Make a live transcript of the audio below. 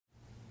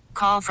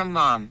call from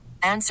mom.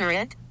 Answer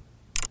it.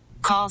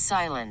 Call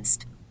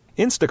silenced.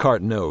 Instacart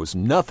knows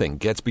nothing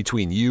gets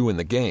between you and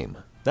the game.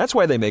 That's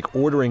why they make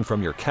ordering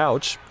from your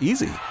couch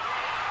easy.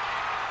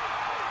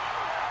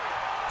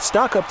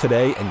 Stock up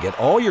today and get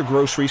all your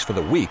groceries for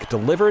the week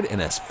delivered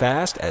in as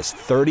fast as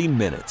 30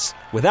 minutes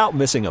without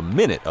missing a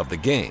minute of the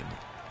game.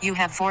 You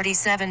have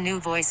 47 new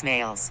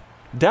voicemails.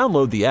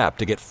 Download the app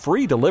to get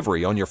free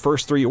delivery on your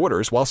first 3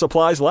 orders while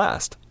supplies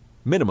last.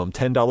 Minimum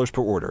 $10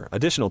 per order.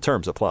 Additional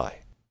terms apply.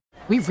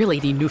 We really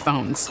need new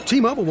phones.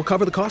 T-Mobile will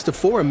cover the cost of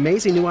 4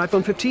 amazing new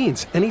iPhone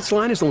 15s, and each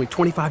line is only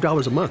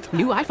 $25 a month.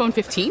 New iPhone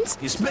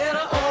 15s? It's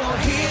better over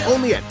here.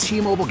 Only at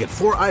T-Mobile, get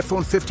 4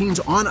 iPhone 15s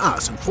on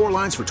us and 4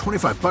 lines for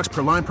 $25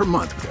 per line per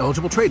month with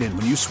eligible trade-in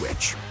when you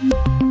switch.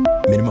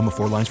 Minimum of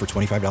 4 lines for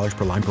 $25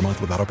 per line per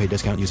month with autopay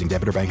discount using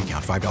debit or bank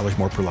account. $5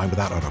 more per line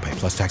without autopay,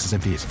 plus taxes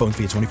and fees. Phone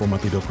fee at 24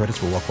 monthly bill credits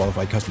for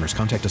well-qualified customers.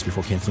 Contact us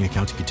before canceling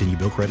account to continue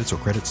bill credits or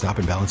credit stop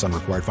and balance on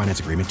required finance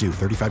agreement due.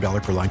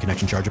 $35 per line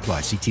connection charge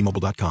applies. See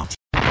T-Mobile.com.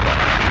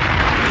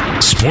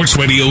 Sports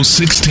Radio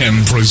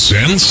 610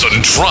 presents The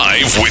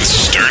Drive with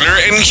Sterner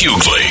and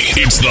Hughley.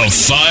 It's the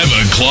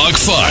 5 o'clock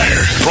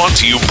fire, brought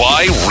to you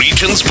by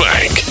Regions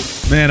Bank.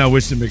 Man, I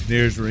wish the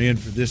McNairs were in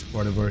for this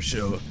part of our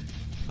show.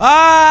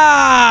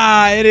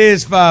 It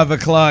is 5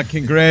 o'clock.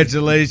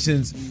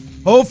 Congratulations.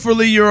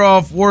 Hopefully you're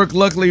off work.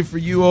 Luckily for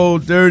you,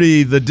 Old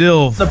Dirty, the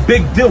DILF. The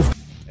big DILF.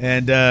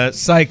 And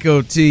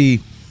Psycho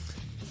T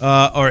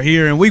are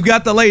here. And we've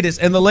got the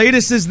latest. And the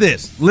latest is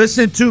this.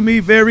 Listen to me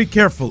very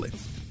carefully.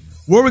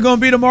 Where are we going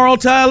to be tomorrow,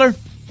 Tyler?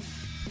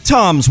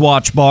 Tom's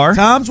Watch Bar.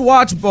 Tom's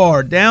Watch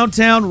Bar,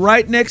 downtown,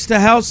 right next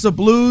to House of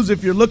Blues.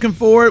 If you're looking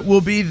for it,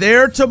 we'll be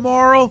there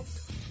tomorrow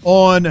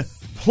on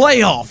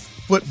Playoff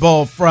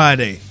Football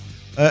Friday.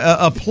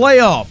 A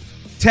playoff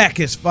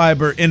Takis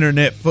Fiber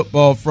Internet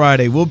Football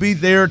Friday. We'll be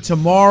there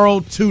tomorrow,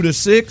 2 to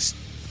 6.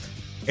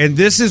 And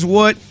this is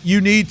what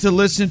you need to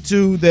listen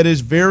to that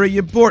is very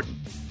important.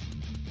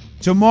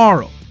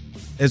 Tomorrow,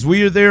 as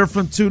we are there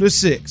from 2 to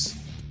 6,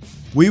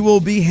 we will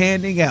be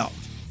handing out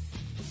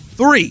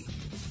 3,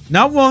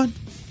 not 1,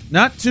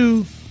 not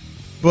 2,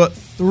 but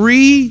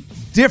 3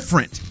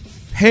 different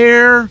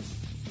pair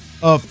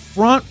of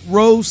front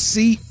row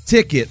seat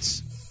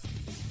tickets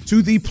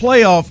to the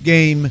playoff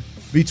game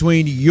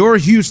between your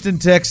Houston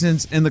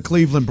Texans and the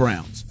Cleveland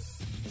Browns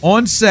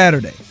on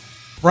Saturday.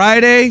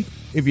 Friday,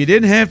 if you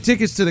didn't have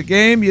tickets to the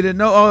game, you didn't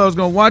know, I was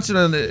going to watch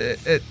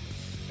it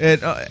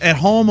at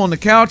home on the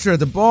couch or at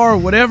the bar or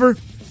whatever,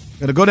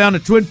 going to go down to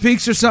Twin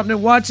Peaks or something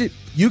and watch it,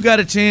 you got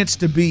a chance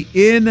to be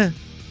in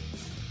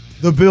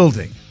the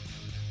building,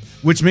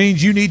 which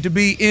means you need to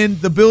be in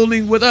the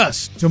building with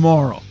us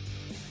tomorrow.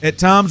 At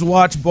Tom's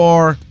Watch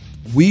Bar,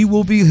 we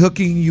will be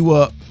hooking you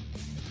up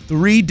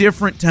 3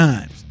 different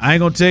times. I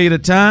ain't going to tell you the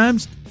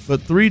times,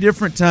 but 3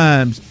 different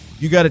times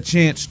you got a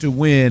chance to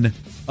win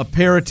a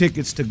pair of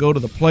tickets to go to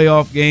the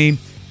playoff game.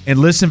 And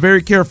listen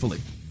very carefully.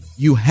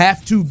 You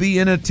have to be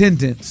in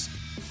attendance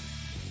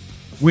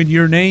when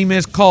your name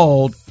is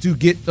called to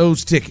get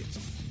those tickets.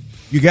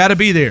 You got to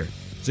be there.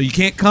 So you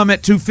can't come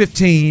at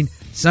 2:15,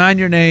 sign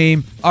your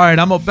name. All right,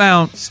 I'm going to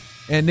bounce.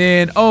 And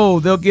then,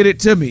 they'll get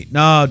it to me.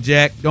 No,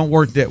 Jack, don't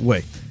work that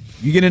way.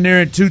 You get in there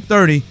at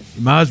 2:30,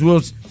 you might as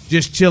well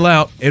just chill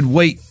out and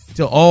wait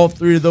till all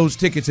 3 of those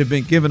tickets have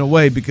been given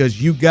away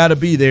because you got to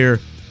be there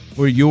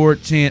for your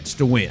chance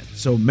to win.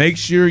 So make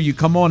sure you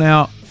come on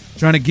out,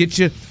 trying to get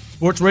you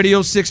Sports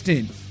Radio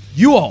 610.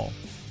 You all,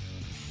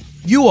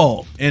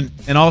 and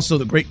also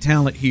the great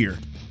talent here,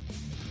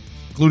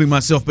 including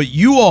myself, but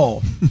you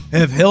all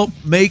have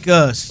helped make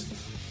us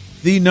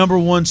the number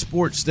 1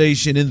 sports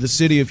station in the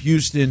city of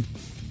Houston.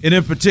 And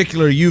in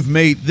particular, you've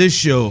made this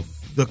show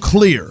the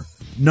clear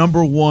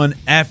number 1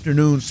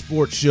 afternoon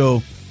sports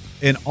show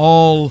in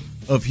all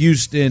of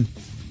Houston.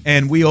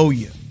 And we owe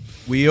you.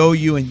 We owe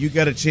you, and you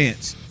got a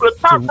chance. The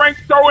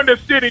top-ranked show in the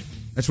city.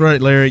 That's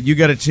right, Larry. You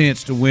got a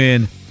chance to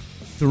win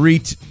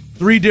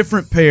 3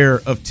 different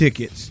pair of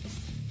tickets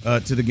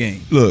to the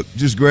game. Look,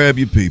 just grab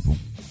your people.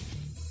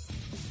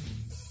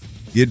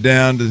 Get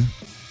down to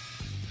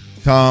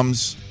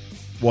Tom's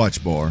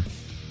Watch Bar.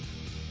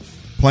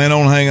 Plan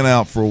on hanging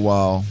out for a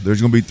while.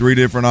 There's going to be 3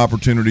 different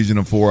opportunities in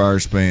a 4-hour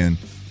span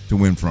to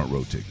win front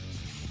row tickets.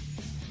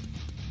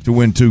 To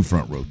win 2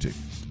 front row tickets.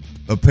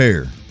 A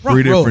pair.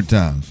 Front 3 row. different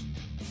times.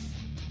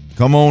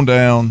 Come on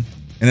down,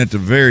 and at the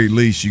very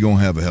least, you're going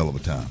to have a hell of a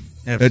time.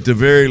 Absolutely. At the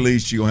very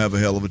least, you're going to have a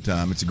hell of a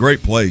time. It's a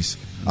great place.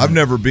 I've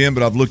never been,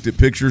 but I've looked at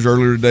pictures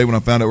earlier today when I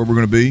found out where we're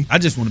going to be. I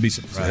just want to be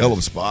surprised. It's a hell of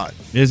a spot.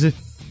 Is it?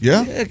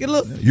 Yeah. Get a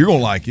little, You're going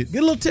to like it. get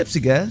a little tipsy,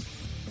 guys.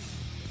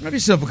 Have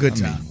yourself a good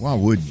time. Why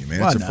wouldn't you,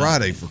 man? Why It's a not?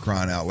 Friday for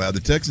crying out loud.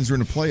 The Texans are in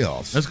the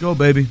playoffs. Let's go,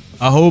 baby.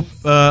 I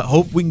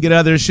hope we can get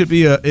out there.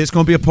 It's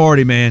going to be a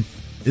party, man.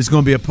 It's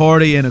going to be a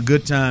party and a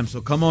good time. So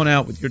come on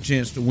out with your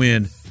chance to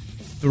win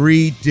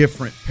 3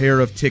 different pair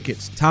of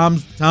tickets.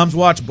 Tom's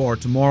Watch Bar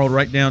tomorrow,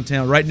 right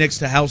downtown, right next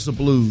to House of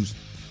Blues.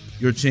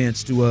 Your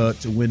chance to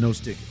win those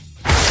tickets.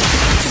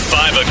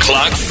 5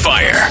 o'clock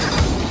fire.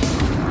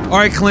 All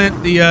right,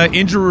 Clint, the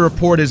injury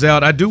report is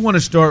out. I do want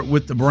to start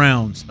with the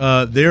Browns.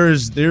 There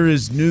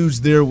is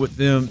news there with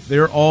them.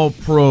 They're all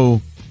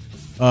Pro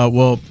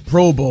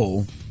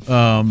Bowl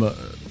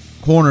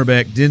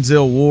cornerback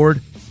Denzel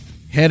Ward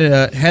had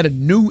a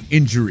new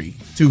injury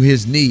to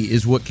his knee,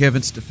 is what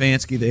Kevin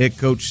Stefanski, the head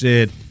coach,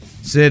 said.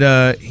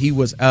 Said he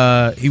was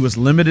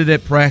limited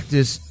at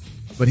practice,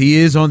 but he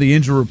is on the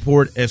injury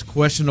report as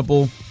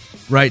questionable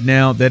right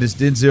now. That is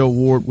Denzel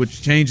Ward,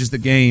 which changes the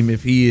game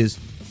if he is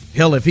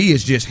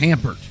just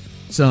hampered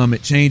some.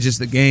 It changes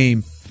the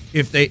game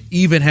if they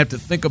even have to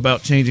think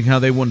about changing how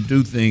they want to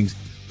do things.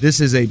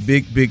 This is a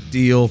big, big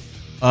deal.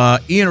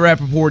 Ian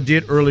Rappaport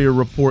did earlier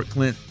report,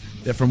 Clint,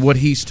 that from what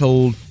he's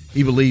told,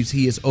 he believes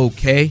he is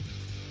okay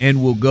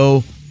and will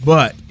go,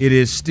 but it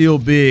is still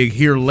big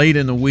here late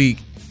in the week.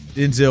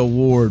 Denzel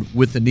Ward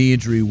with the knee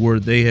injury where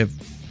they've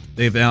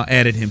now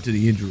added him to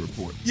the injury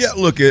report. Yeah,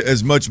 look,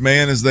 as much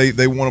man as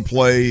they want to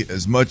play,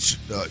 as much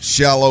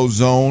shallow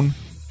zone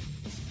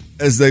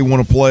as they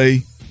want to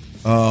play,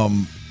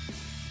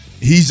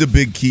 he's a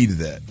big key to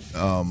that.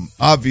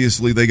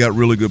 Obviously, they got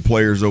really good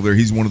players over there.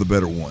 He's one of the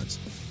better ones.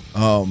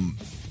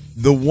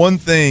 The one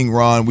thing,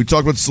 Ron, we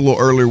talked about this a little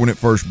earlier when it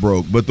first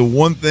broke, but the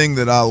one thing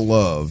that I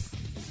love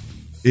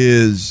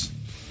is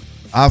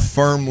I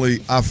firmly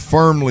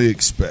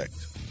expect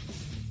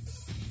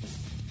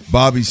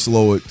Bobby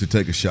Slowick to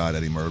take a shot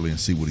at him early and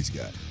see what he's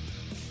got.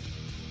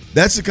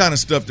 That's the kind of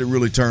stuff that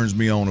really turns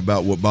me on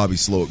about what Bobby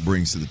Slowick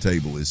brings to the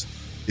table is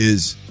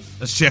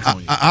let's check on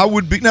you. I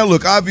would be now.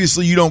 Look,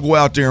 obviously you don't go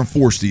out there and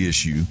force the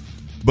issue,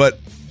 but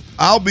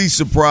I'll be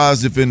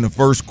surprised if in the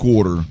first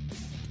quarter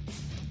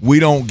we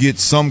don't get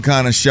some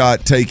kind of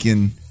shot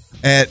taken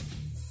at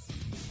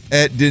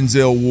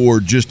Denzel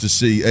Ward just to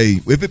see,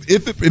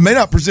 if it may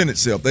not present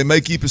itself. They may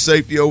keep a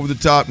safety over the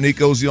top.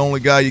 Nico's the only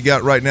guy you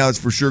got right now that's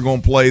for sure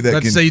going to play.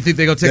 That say you think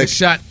they're going to take a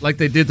shot like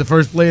they did the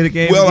first play of the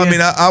game? Well, again? I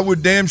mean, I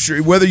would damn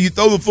sure, whether you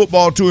throw the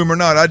football to him or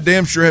not, I'd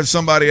damn sure have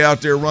somebody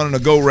out there running a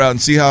go route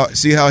and see how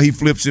he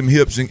flips him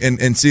hips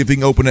and see if he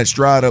can open that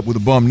stride up with a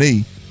bum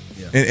knee,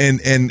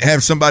 and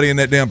have somebody in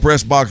that damn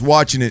press box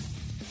watching it.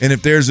 And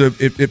if there's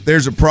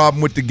a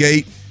problem with the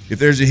gate, if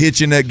there's a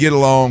hitch in that get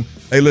along,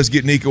 hey, let's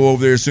get Nico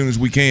over there as soon as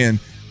we can,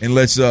 and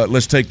let's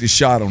take this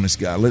shot on this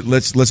guy.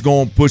 Let's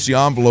go and push the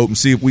envelope and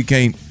see if we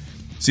can't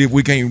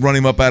run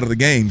him up out of the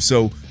game.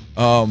 So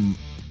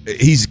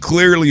he's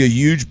clearly a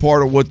huge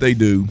part of what they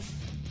do,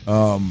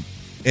 and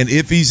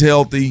if he's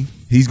healthy,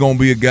 he's going to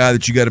be a guy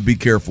that you got to be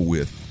careful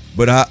with.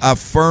 But I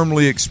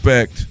firmly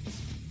expect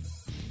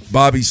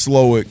Bobby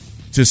Slowick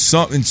to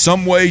in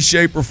some way,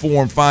 shape, or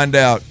form find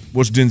out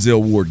what's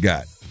Denzel Ward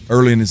got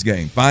early in this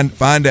game.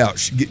 Find out.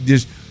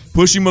 Just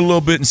push him a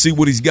little bit and see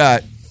what he's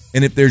got.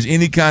 And if there's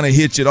any kind of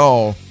hitch at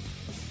all,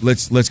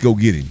 let's go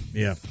get him.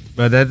 Yeah,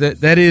 but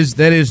that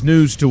is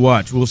news to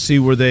watch. We'll see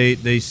where they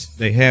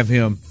have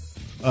him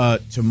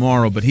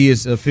tomorrow. But he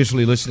is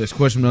officially listed as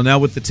questionable. Now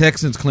with the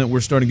Texans, Clint,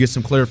 we're starting to get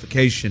some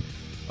clarification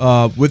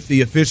with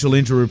the official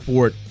injury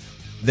report.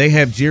 They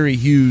have Jerry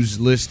Hughes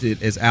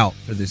listed as out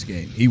for this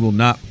game. He will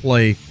not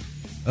play.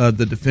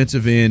 The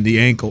defensive end, the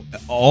ankle.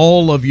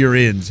 All of your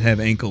ends have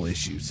ankle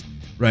issues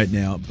right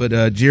now.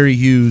 But Jerry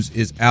Hughes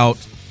is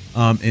out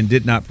and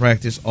did not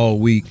practice all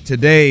week.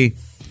 Today,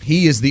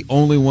 he is the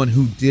only one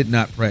who did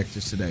not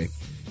practice today.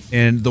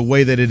 And the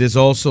way that it is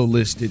also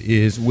listed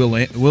is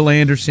Will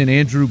Anderson,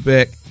 Andrew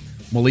Beck,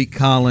 Malik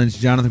Collins,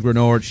 Jonathan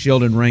Grenard,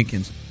 Sheldon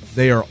Rankins.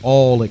 They are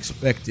all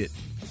expected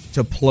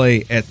to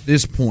play at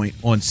this point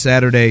on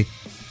Saturday.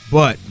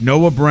 But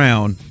Noah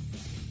Brown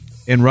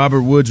and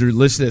Robert Woods are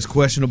listed as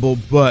questionable,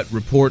 but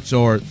reports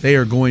are they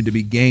are going to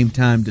be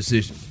game-time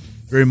decisions.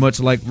 Very much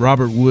like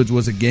Robert Woods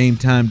was a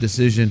game-time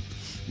decision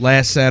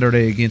last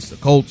Saturday against the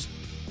Colts.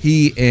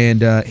 He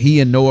and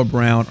Noah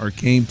Brown are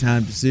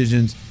game-time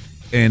decisions.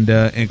 And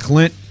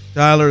Clint,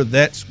 Tyler,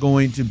 that's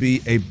going to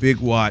be a big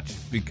watch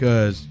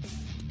because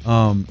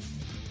I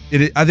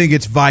think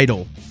it's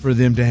vital for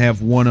them to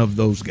have one of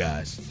those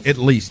guys, at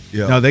least.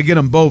 Yeah. Now, they get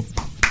them both,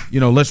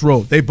 let's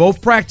roll. They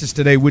both practiced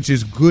today, which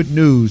is good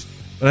news.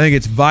 But I think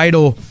it's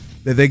vital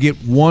that they get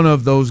one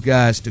of those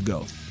guys to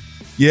go.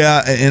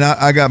 Yeah, and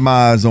I got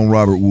my eyes on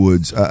Robert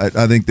Woods.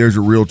 I think there's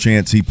a real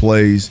chance he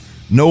plays.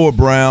 Noah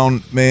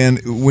Brown, man,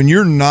 when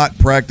you're not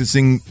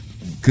practicing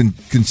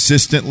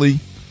consistently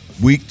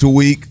week to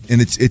week, and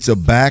it's a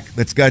back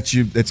that's got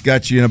you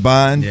in a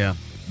bind. Yeah,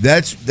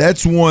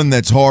 that's one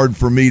that's hard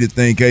for me to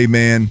think. Hey,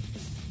 man,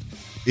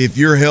 if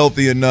you're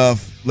healthy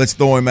enough, let's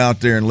throw him out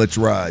there and let's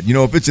ride.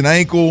 If it's an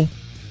ankle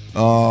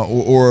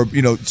or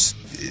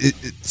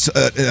it's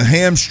a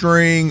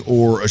hamstring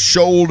or a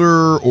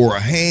shoulder or a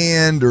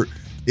hand, or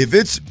if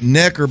it's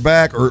neck or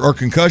back or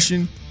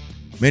concussion,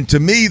 man, to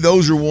me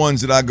those are ones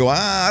that I go,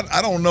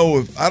 I don't know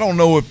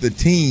if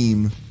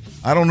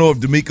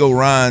D'Amico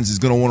Ryans is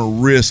going to want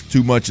to risk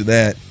too much of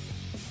that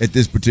at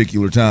this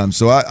particular time.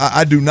 So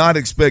I do not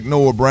expect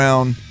Noah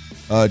Brown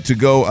to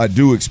go. I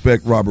do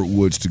expect Robert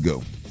Woods to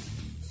go.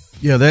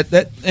 Yeah,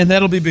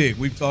 that'll be big.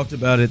 We've talked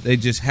about it. They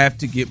just have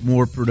to get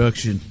more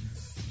production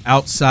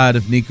outside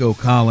of Nico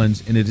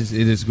Collins, and it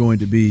is going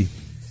to be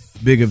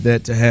big of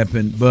that to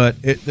happen.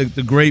 But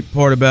the great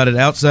part about it,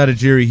 outside of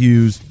Jerry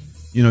Hughes,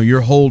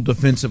 your whole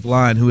defensive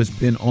line who has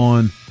been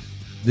on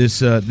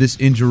this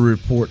injury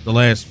report the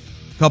last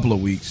couple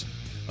of weeks,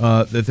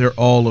 that they're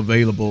all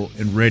available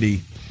and ready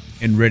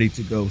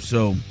to go.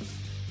 So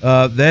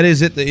that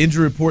is it. The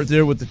injury report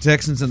there with the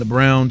Texans and the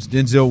Browns.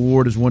 Denzel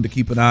Ward is one to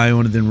keep an eye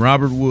on, and then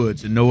Robert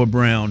Woods and Noah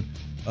Brown,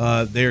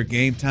 their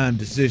game time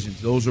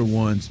decisions. Those are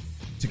ones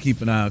to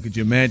keep an eye on. Could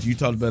you imagine? You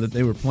talked about if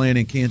they were playing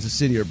in Kansas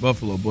City or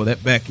Buffalo. Boy,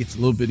 that back gets a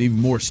little bit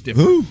even more stiff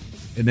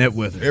in that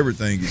weather.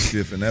 Everything gets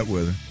stiff in that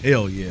weather.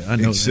 Hell yeah, I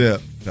know.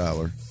 Except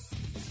Tyler.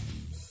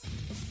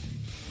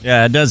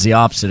 Yeah, it does the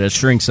opposite. It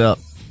shrinks up.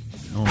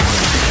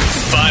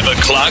 5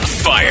 o'clock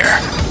fire.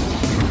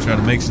 Try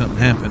to make something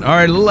happen. All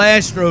right, a little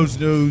Astros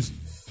news.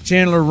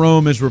 Chandler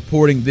Rome is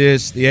reporting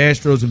this. The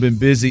Astros have been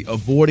busy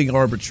avoiding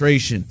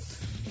arbitration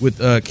with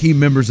key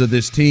members of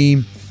this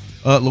team.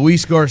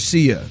 Luis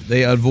Garcia,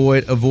 they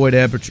avoid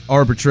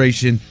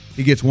arbitration.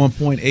 He gets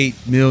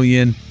 $1.8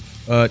 million.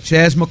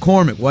 Chaz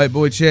McCormick, white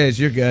boy Chaz,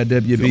 your guy,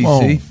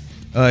 WBC.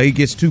 He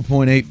gets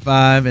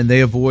 $2.85, and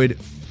they avoid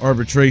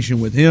arbitration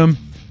with him.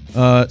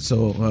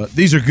 So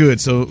these are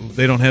good, so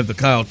they don't have the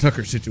Kyle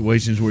Tucker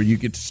situations where you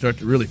get to start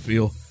to really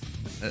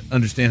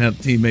understand how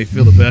the team may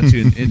feel about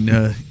you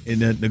in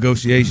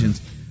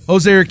negotiations.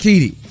 Jose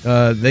Urquidy,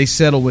 they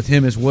settle with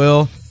him as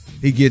well.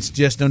 He gets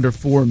just under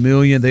 $4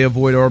 million. They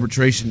avoid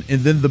arbitration.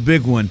 And then the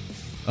big one,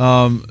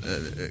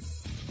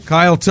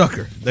 Kyle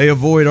Tucker, they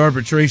avoid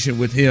arbitration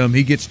with him.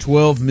 He gets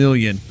 $12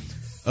 million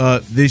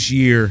this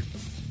year,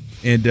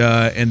 and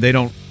they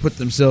don't put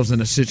themselves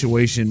in a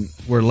situation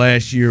where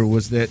last year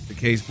was that the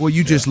case. Boy,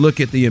 you just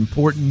look at the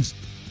importance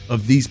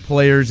of these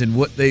players and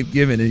what they've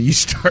given, and you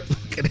start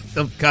looking at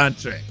the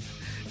contracts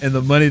and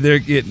the money they're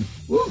getting.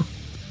 Woo.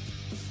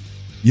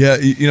 Yeah,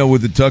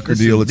 with the Tucker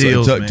deal,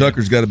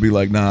 Tucker's got to be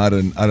like, nah, I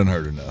done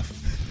heard enough.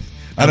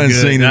 I done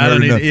seen and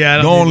heard enough.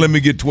 Yeah, go on, let me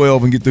get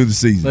 12 and get through the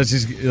season.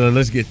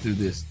 Let's get through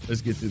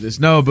this.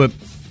 No, but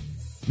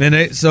man,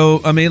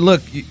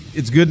 look,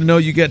 it's good to know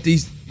you got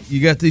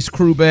these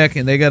crew back,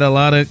 and they got a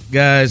lot of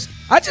guys.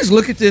 I just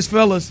look at this,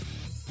 fellas,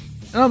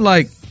 and I'm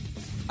like,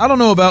 I don't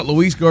know about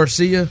Luis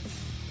Garcia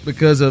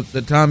because of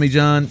the Tommy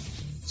John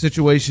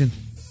situation.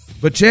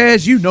 But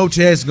Chaz,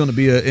 Chaz is going to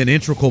be an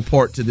integral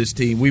part to this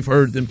team. We've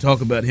heard them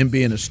talk about him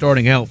being a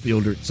starting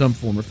outfielder in some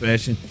form or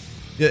fashion.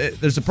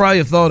 There's probably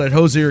a thought that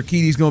Jose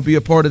Urquidy is going to be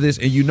a part of this,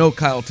 and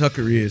Kyle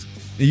Tucker is.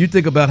 And you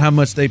think about how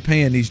much they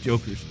paying these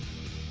jokers.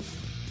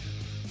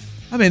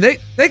 I mean,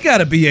 they got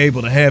to be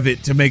able to have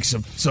it to make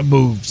some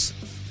moves.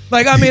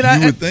 Like, I mean,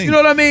 you know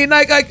what I mean?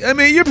 Like,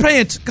 you're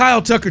paying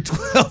Kyle Tucker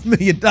 $12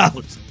 million.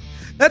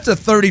 That's a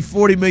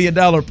 $30-40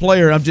 million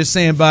player. I'm just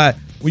saying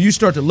when you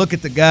start to look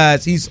at the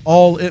guys, he's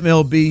all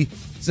MLB,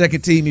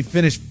 second team. He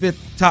finished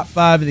top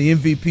 5 in the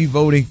MVP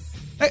voting.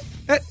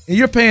 And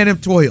you're paying him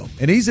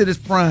 $12, and he's at his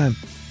prime.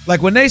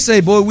 Like when they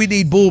say, boy, we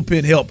need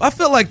bullpen help, I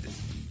feel like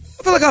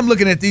I'm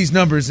looking at these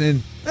numbers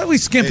and we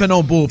skimping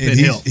on bullpen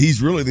help.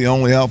 He's really the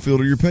only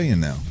outfielder you're paying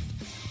now.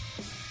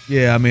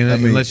 Yeah, I mean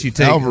unless you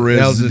take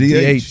Alvarez as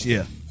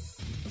DH.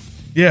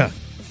 Yeah.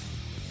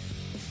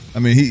 I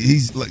mean,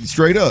 he's like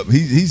straight up.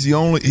 He's the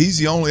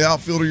only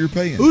outfielder you're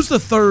paying. Who's the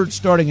third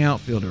starting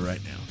outfielder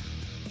right now?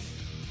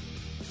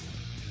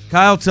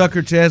 Kyle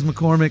Tucker, Chaz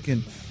McCormick,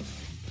 and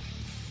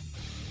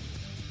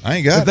I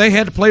ain't got. If they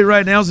had to play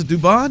right now, is it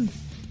Dubon?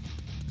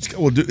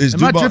 Well, is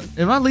Dubon?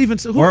 Am I leaving?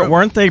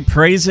 Weren't they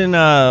praising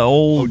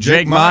old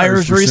Jake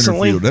Myers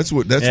recently? That's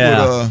what.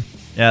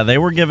 Yeah, they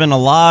were giving a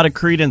lot of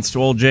credence to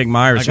old Jake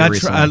Myers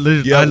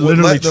recently. I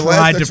literally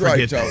tried to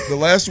forget. The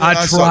last one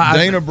I saw,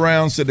 Dana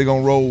Brown said they're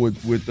going to roll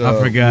with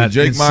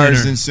Jake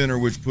Myers in center,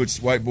 which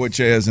puts white boy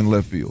Chaz in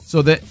left field.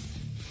 So that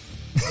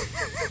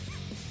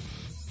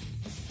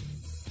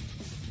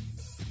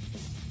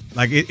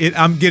like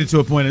I'm getting to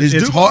a point.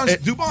 It's hard.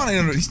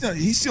 Dubon,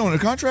 he's still under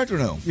contract or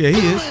no? Yeah,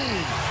 he is.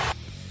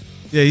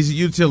 Yeah, he's a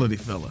utility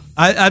fella.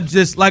 I'm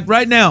just like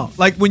right now,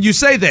 like when you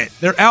say that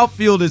their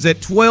outfield is at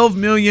 $12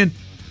 million.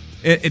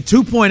 At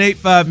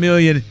 $2.85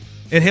 million,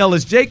 and hell,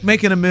 is Jake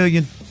making $1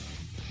 million?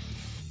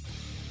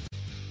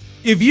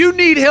 If you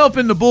need help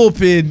in the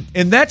bullpen,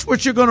 and that's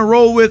what you're going to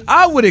roll with,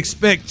 I would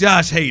expect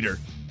Josh Hader.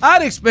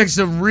 I'd expect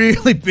some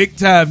really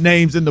big-time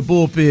names in the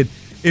bullpen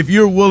if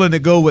you're willing to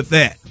go with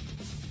that.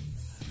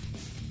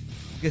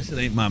 I guess it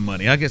ain't my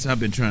money. I guess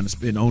I've been trying to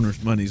spend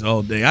owners' monies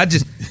all day.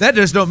 That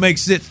just don't make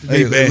sense to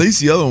me, man. At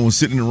least the other one was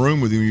sitting in the room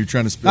with you when you're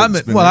trying to spend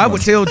I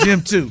would tell Jim,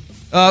 too.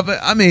 But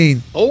I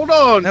mean, hold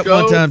on. That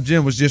Joe. One time,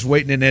 Jim was just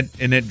waiting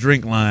in that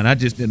drink line. I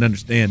just didn't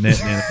understand that,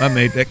 man. If I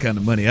made that kind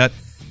of money,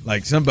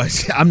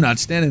 I'm not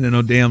standing in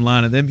no damn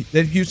line. And then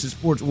that Houston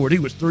Sports Award, he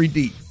was 3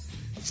 deep,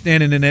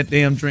 standing in that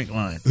damn drink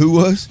line. Who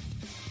was?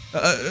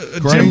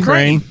 Jim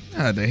Crane.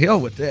 Nah, the hell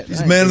with that.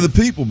 He's a man of the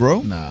people,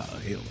 bro. Nah,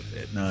 hell with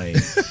that. No,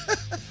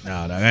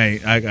 I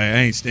ain't. I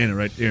ain't standing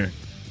right there,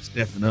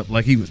 stepping up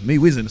like he was me.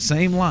 We was in the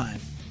same line.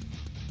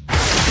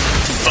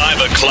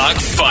 5 o'clock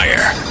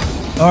fire.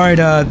 All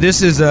right,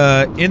 this is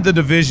in the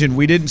division.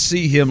 We didn't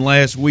see him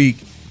last week.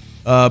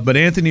 But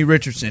Anthony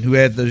Richardson, who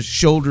had the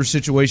shoulder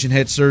situation,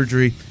 had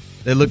surgery.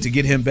 They look to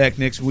get him back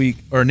next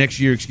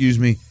year.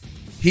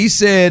 He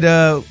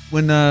said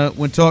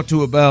when talked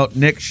to about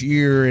next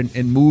year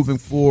and moving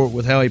forward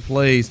with how he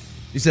plays,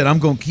 he said, "I'm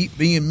going to keep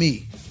being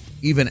me,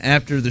 even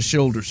after the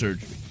shoulder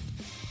surgery."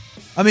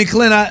 I mean,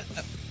 Clint,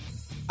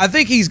 I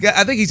think he's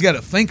got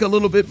to think a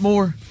little bit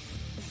more.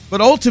 But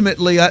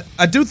ultimately,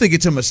 I do think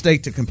it's a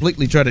mistake to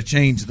completely try to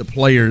change the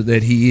player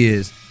that he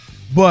is.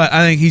 But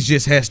I think he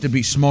just has to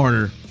be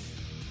smarter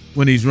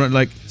when he's running.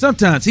 Like,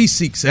 sometimes he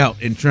seeks out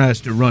and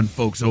tries to run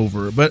folks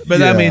over. But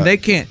yeah. I mean, they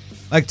can't.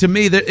 Like, to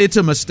me, it's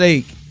a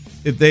mistake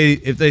if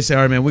they say,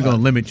 "All right, man, we're going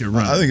to limit your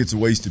run." I think it's a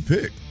wasted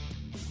pick.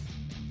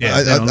 Yeah,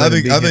 I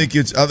think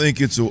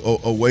it's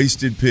a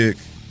wasted pick.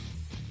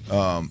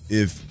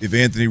 If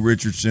Anthony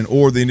Richardson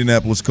or the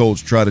Indianapolis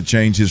Colts try to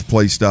change his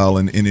play style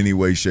in any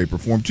way, shape, or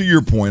form. To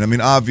your point, I mean,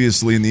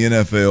 obviously in the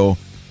NFL,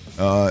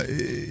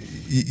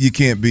 you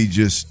can't be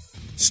just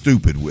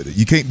stupid with it.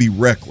 You can't be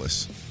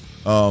reckless.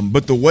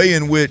 But the way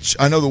in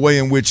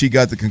which he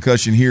got the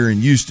concussion here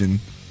in Houston,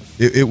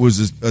 it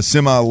was a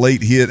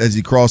semi-late hit as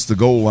he crossed the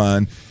goal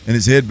line and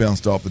his head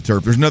bounced off the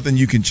turf. There's nothing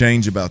you can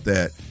change about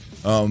that.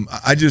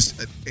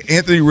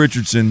 Anthony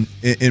Richardson,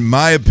 in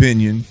my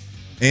opinion,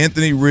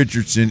 Anthony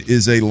Richardson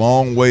is a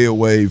long way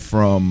away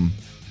from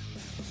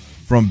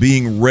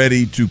being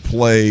ready to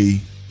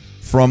play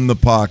from the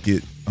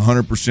pocket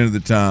 100% of the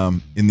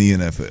time in the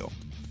NFL.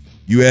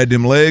 You add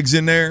them legs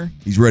in there,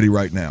 he's ready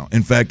right now.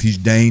 In fact, he's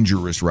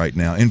dangerous right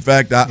now. In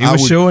fact, he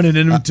was showing it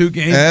in the 2 or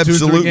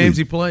 3 games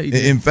he played.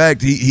 In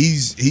fact,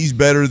 he's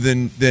better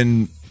than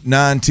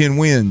 9-10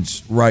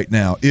 wins right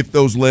now if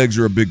those legs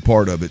are a big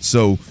part of it.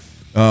 So,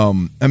 I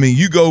mean,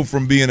 you go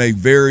from being a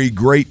very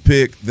great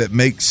pick that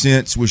makes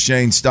sense with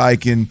Shane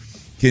Steichen,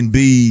 can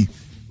be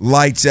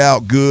lights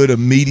out good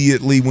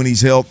immediately when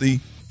he's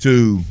healthy,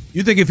 to –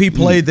 You think if he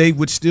played, they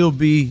would still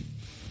be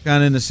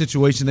kind of in the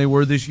situation they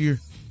were this year?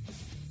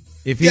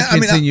 If he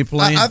continued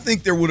playing? I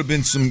think there would have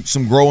been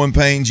some growing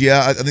pains,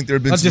 yeah. I think there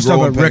have been some just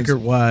growing pains. talking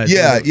about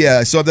record-wise.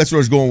 Yeah. So that's where I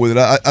was going with it.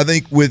 I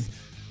think with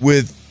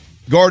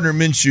Gardner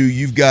Minshew,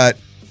 you've got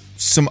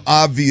some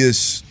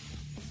obvious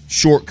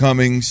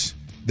shortcomings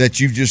that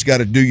you've just got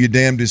to do your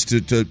damnedest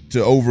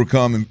to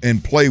overcome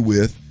and play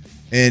with,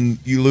 and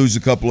you lose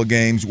a couple of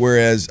games.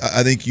 Whereas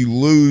I think you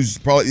lose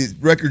probably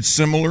record's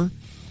similar,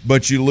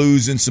 but you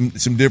lose in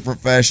some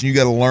different fashion. You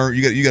got to learn.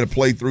 You got to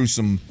play through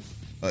some,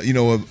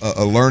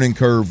 a learning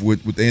curve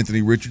with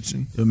Anthony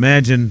Richardson.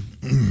 Imagine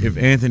if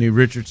Anthony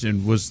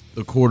Richardson was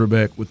the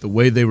quarterback with the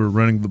way they were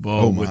running the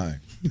ball. Oh my!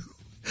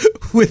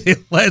 With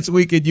him last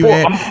week, and you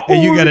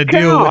got to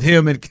deal with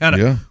him and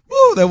kind of,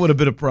 that would have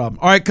been a problem.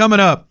 All right, coming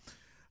up.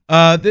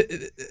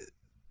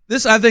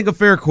 This, I think, a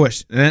fair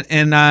question,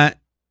 and I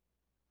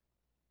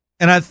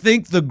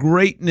think the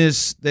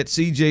greatness that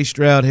C.J.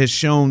 Stroud has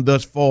shown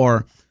thus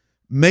far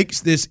makes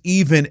this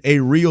even a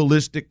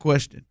realistic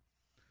question.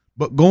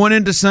 But going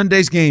into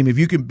Sunday's game, if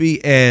you can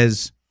be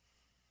as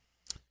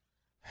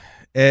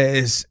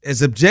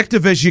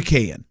objective as you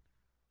can,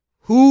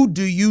 who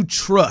do you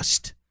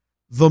trust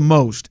the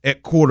most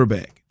at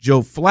quarterback,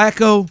 Joe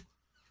Flacco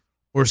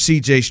or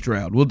C.J.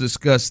 Stroud? We'll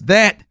discuss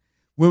that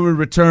when we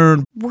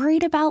return.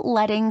 Worried about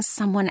letting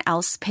someone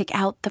else pick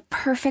out the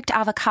perfect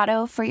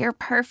avocado for your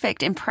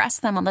perfect impress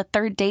them on the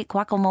third date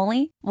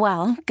guacamole?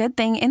 Well, good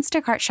thing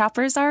Instacart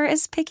shoppers are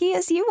as picky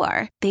as you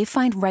are. They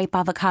find ripe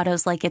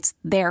avocados like it's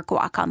their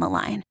guac on the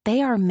line.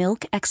 They are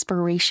milk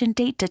expiration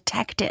date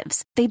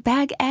detectives. They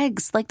bag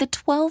eggs like the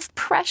 12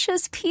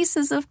 precious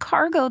pieces of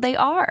cargo they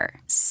are.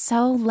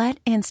 So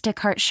let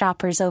Instacart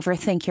shoppers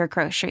overthink your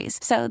groceries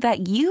so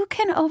that you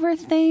can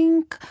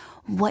overthink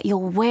what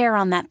you'll wear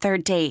on that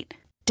third date.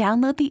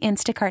 Download the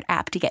Instacart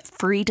app to get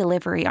free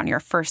delivery on your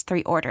first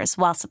 3 orders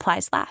while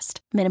supplies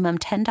last. Minimum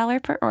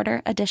 $10 per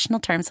order. Additional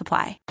terms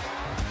apply.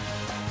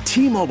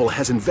 T-Mobile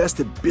has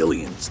invested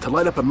billions to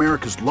light up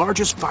America's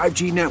largest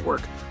 5G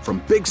network,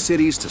 from big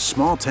cities to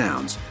small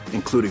towns,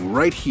 including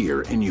right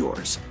here in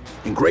yours.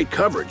 And great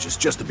coverage is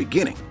just the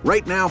beginning.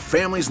 Right now,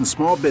 families and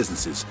small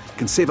businesses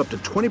can save up to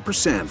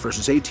 20%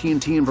 versus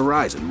AT&T and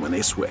Verizon when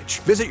they switch.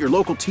 Visit your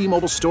local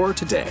T-Mobile store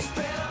today.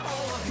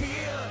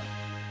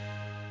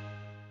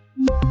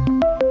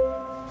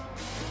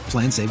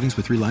 Plan savings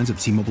with 3 lines of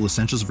T-Mobile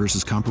Essentials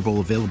versus comparable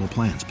available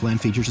plans. Plan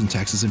features and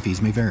taxes and fees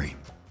may vary.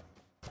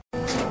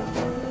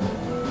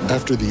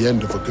 After the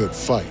end of a good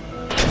fight,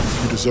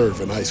 you deserve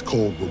an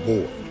ice-cold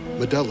reward.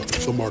 Modelo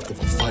is the mark of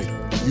a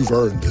fighter. You've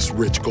earned this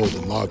rich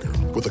golden lager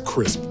with a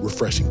crisp,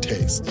 refreshing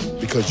taste.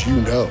 Because you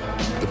know,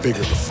 the bigger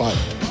the fight,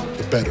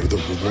 the better the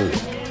reward.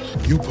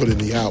 You put in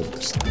the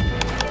hours,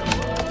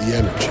 the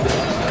energy,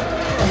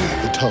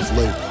 the tough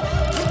labor.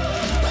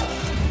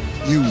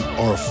 You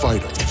are a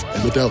fighter,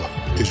 and Modelo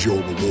is your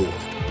reward.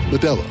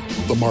 Modelo,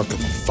 the mark of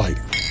a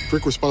fighter.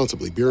 Drink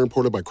responsibly. Beer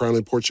imported by Crown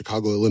Imports,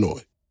 Chicago,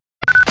 Illinois.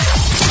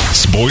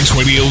 Sports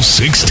Radio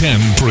 610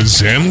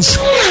 presents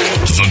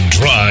The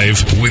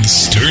Drive with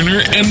Sterner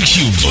and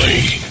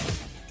Hughley.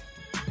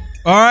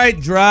 All right,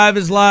 Drive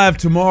is live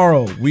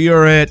tomorrow. We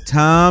are at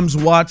Tom's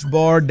Watch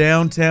Bar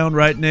downtown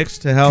right next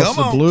to House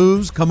of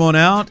Blues. Come on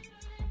out.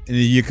 And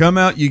you come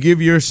out, you give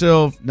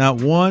yourself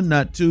not one,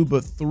 not two,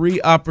 but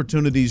 3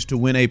 opportunities to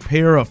win a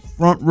pair of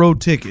front row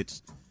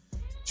tickets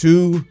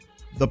to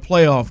the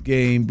playoff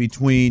game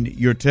between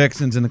your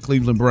Texans and the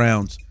Cleveland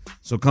Browns.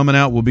 So coming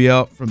out, we'll be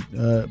out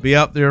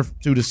there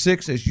 2 to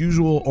 6 as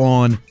usual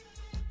on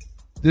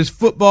this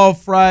Football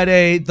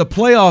Friday, the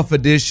playoff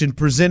edition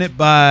presented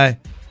by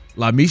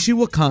Lamishi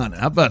Wakana.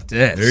 How about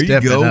that? There you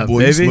go, up,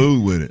 boy. Baby.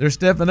 Smooth with it. They're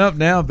stepping up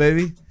now,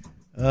 baby.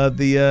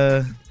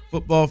 The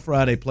Football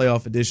Friday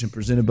playoff edition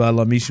presented by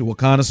Lamishi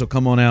Wakana. So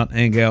come on out,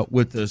 hang out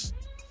with us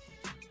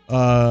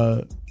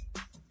on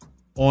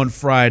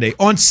Friday.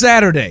 On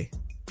Saturday,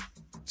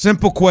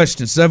 simple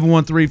question,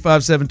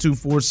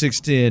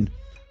 713-572-4610.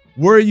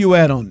 Where are you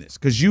at on this?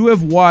 Because you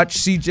have watched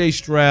C.J.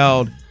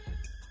 Stroud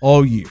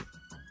all year.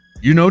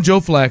 You know Joe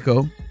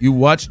Flacco. You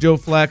watched Joe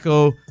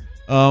Flacco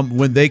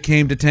when they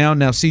came to town.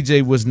 Now,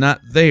 C.J. was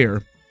not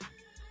there.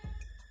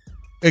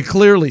 And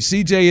clearly,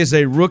 C.J. is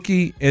a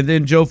rookie, and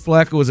then Joe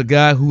Flacco is a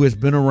guy who has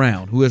been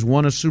around, who has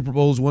won a Super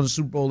Bowl, who's won a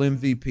Super Bowl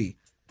MVP.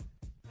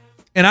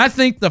 And I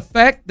think the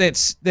fact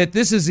that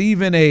this is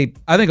even a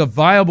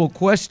viable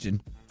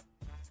question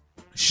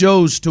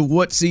shows to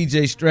what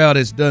C.J. Stroud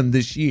has done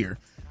this year.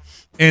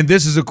 And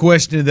this is a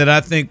question that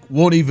I think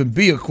won't even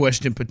be a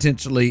question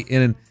potentially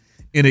in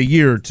a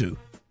year or two.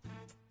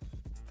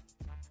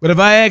 But if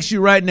I ask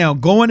you right now,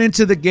 going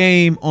into the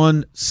game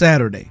on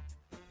Saturday,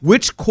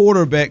 which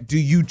quarterback do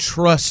you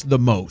trust the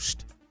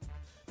most?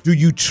 Do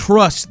you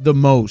trust the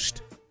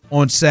most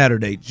on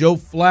Saturday? Joe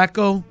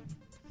Flacco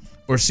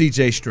or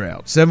C.J.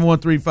 Stroud?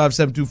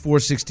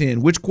 713-572-4610.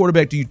 Which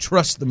quarterback do you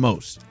trust the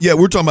most? Yeah,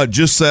 we're talking about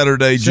just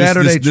Saturday,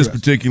 this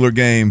particular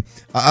game.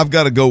 I've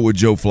got to go with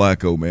Joe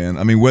Flacco, man.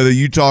 I mean, whether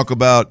you talk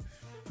about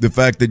the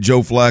fact that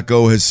Joe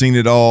Flacco has seen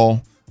it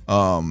all,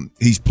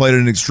 he's played at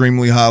an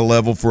extremely high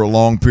level for a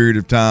long period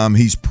of time.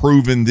 He's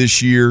proven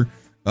this year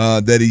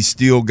that he's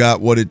still got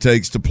what it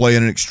takes to play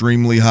at an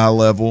extremely high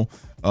level.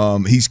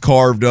 He's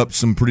carved up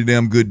some pretty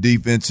damn good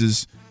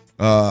defenses,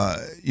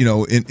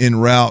 en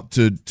route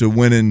to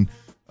winning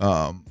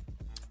a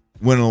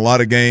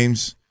lot of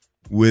games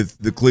with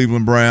the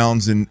Cleveland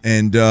Browns and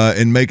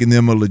making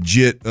them a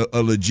legit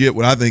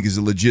what I think is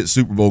a legit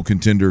Super Bowl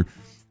contender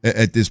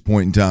at this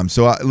point in time.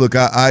 So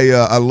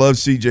I love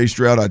C.J.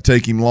 Stroud. I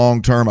take him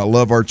long term. I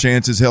love our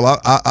chances. Hell,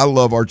 I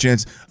love our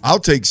chance. I'll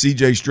take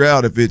C.J.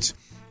 Stroud if it's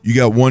you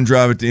got one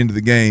drive at the end of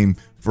the game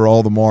for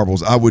all the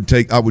marbles. I would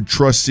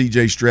trust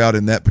C.J. Stroud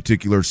in that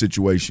particular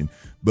situation.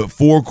 But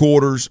 4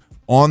 quarters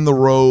on the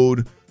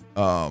road,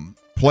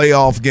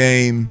 playoff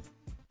game.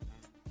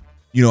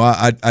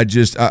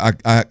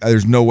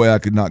 There's no way I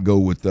could not go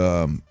with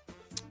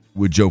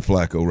Joe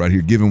Flacco right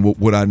here, given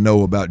what I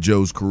know about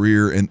Joe's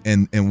career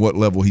and what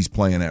level he's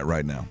playing at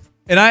right now.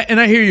 And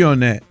I hear you on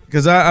that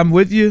because I'm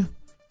with you.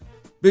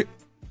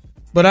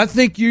 But I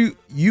think you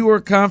are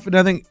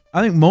confident.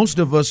 I think most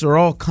of us are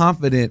all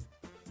confident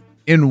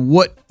in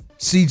what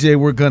CJ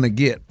we're gonna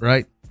get,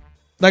 right?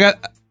 Like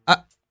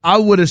I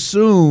would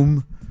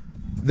assume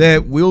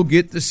that we'll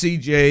get the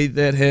CJ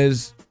that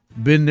has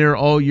been there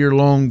all year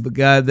long, the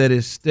guy that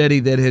is steady,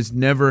 that has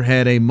never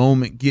had a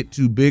moment get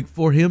too big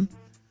for him,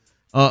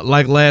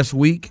 like last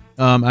week.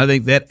 I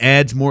think that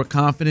adds more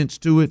confidence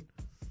to it.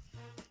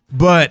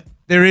 But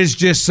there is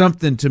just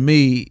something to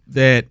me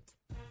that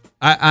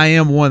I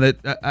am one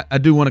that I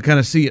do want to kind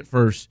of see it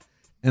first,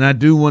 and I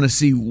do want to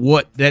see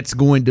what that's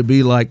going to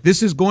be like.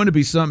 This is going to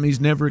be something he's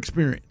never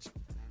experienced.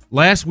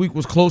 Last week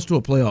was close to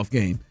a playoff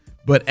game,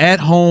 but at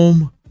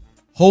home,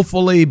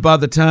 hopefully by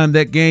the time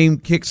that game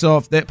kicks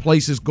off, that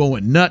place is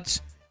going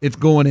nuts. It's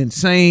going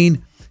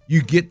insane.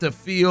 You get the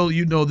feel,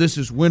 this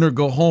is win or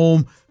go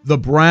home. The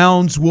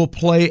Browns will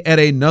play at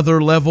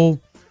another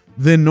level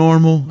than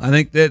normal. I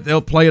think that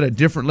they'll play at a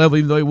different level,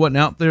 even though he wasn't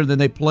out there than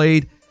they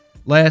played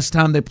last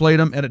time they played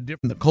them at a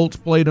different. The Colts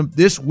played them.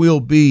 This will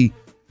be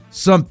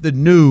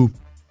something new,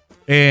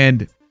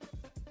 and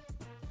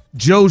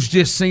Joe's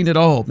just seen it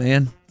all,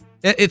 man.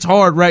 It's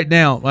hard right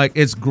now. Like,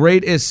 as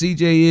great as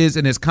CJ is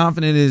and as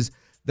confident is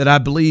that I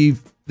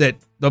believe that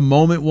the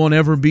moment won't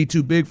ever be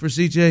too big for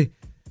CJ,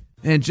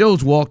 and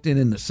Joe's walked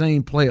in the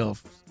same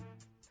playoffs,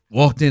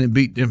 walked in and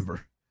beat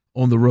Denver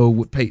on the road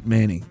with Peyton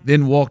Manning,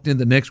 then walked in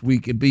the next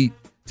week and beat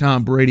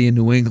Tom Brady in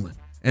New England,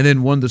 and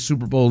then won the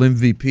Super Bowl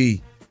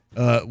MVP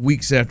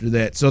weeks after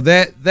that. So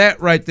that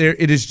right there,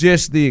 it is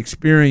just the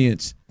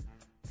experience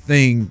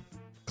thing,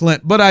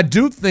 Clint. But I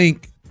do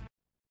think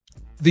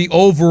the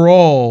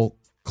overall,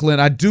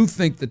 Clint, I do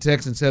think the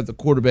Texans have the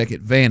quarterback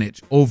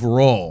advantage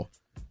overall.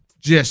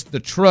 Just the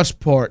trust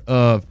part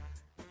of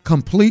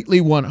completely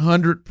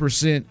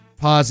 100%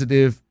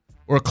 positive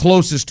or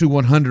closest to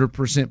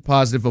 100%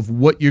 positive of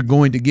what you're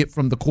going to get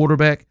from the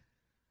quarterback.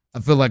 I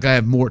feel like I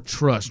have more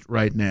trust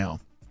right now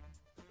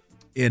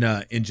in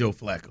Joe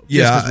Flacco.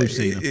 Yeah, we've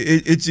seen him.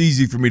 It's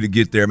easy for me to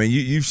get there. I mean,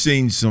 you've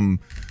seen some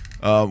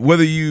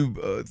Whether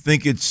you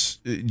think it's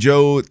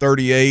Joe at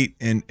 38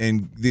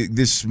 and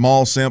this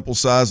small sample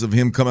size of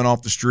him coming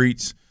off the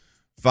streets,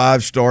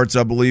 5 starts,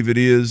 I believe it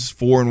is,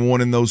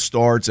 4-1 in those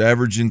starts,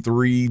 averaging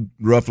 3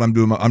 roughly.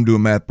 I'm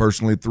doing math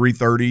personally,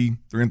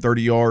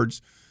 330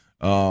 yards.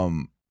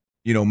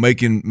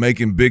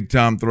 Making big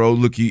time throws.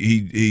 Look,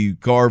 he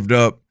carved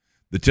up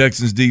the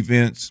Texans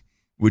defense,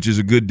 which is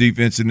a good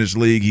defense in this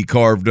league. He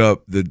carved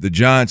up the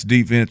Giants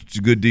defense, which is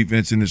a good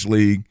defense in this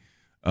league.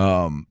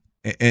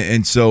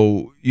 And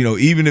so,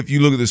 even if you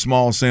look at the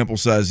small sample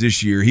size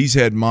this year, he's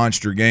had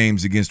monster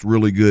games against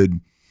really good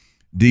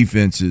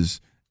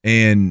defenses.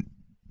 And,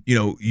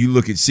 you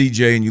look at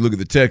CJ and you look at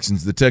the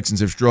Texans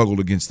have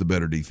struggled against the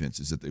better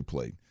defenses that they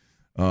played.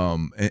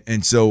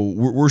 And so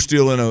we're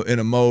still in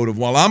a mode of,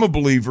 while I'm a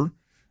believer,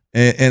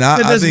 and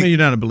I doesn't mean you're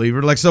not a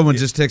believer. Like someone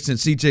just texted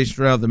CJ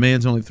Stroud, the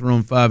man's only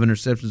thrown 5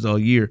 interceptions all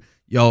year.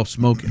 Y'all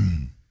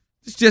smoking.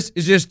 He's just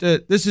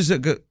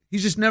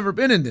never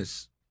been in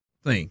this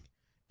thing.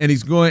 And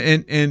he's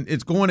going and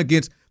it's going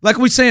against, like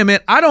we saying, man,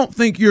 I don't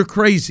think you're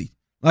crazy.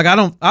 Like I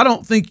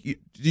don't think,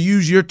 to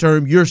use your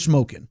term, you're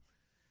smoking,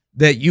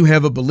 that you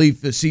have a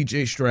belief that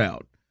CJ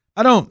Stroud.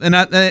 I don't.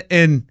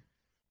 And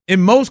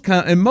in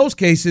most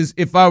cases,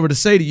 if I were to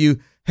say to you,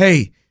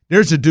 hey,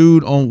 there's a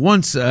dude on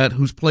one side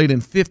who's played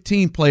in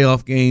 15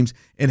 playoff games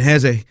and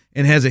has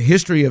a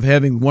history of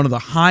having one of the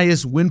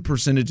highest win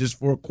percentages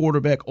for a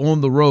quarterback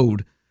on the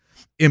road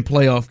in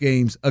playoff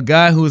games, a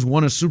guy who has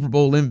won a Super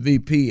Bowl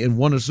MVP and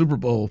won a Super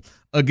Bowl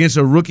against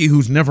a rookie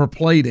who's never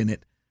played in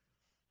it.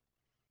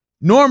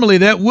 Normally,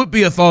 that would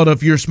be a thought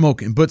of you're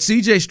smoking, but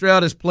C.J.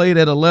 Stroud has played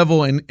at a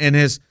level and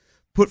has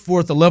put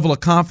forth a level of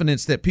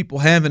confidence that people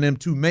have in him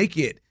to make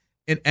it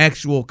an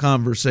actual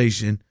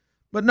conversation.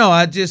 But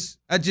no, this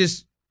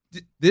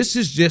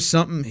is just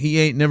something he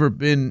ain't never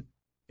been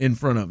in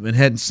front of and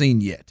hadn't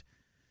seen yet.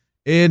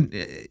 And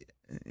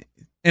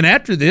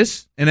after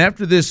this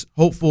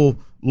hopeful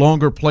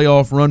longer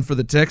playoff run for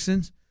the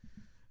Texans,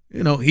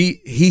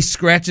 he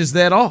scratches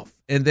that off,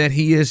 and that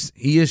he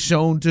is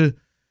shown to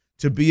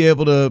be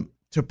able to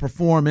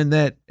perform in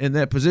that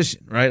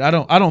position, right? I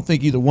don't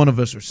think either one of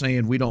us are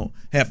saying we don't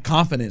have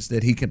confidence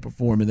that he can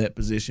perform in that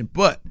position,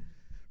 but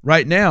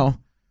right now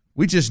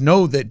we just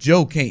know that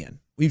Joe can.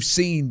 We've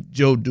seen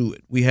Joe do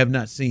it. We have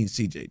not seen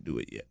CJ do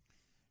it yet.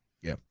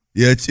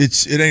 Yeah,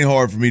 it ain't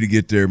hard for me to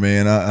get there,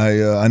 man.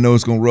 I know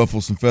it's gonna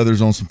ruffle some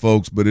feathers on some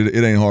folks, but it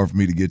ain't hard for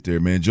me to get there,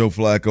 man. Joe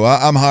Flacco,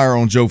 I'm higher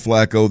on Joe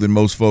Flacco than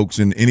most folks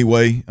in any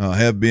way.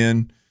 Have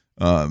been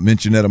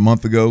mentioned that a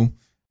month ago,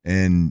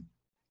 and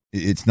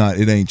it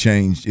ain't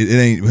changed. It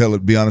ain't, hell, to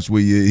be honest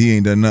with you, he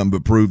ain't done nothing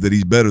but prove that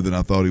he's better than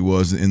I thought he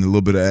was in the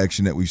little bit of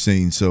action that we've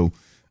seen. So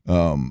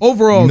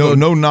overall,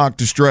 no knock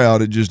to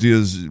Stroud. It just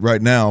is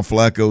right now.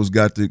 Flacco's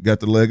got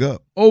the leg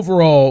up.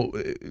 Overall,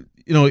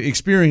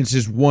 experience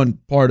is one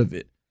part of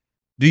it.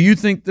 Do you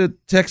think the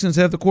Texans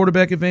have the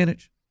quarterback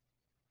advantage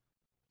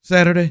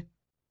Saturday?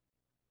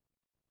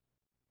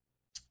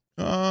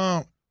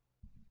 No,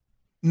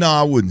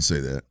 I wouldn't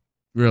say that.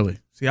 Really?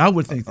 See, I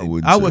would think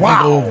think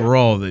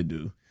overall they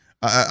do.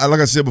 I like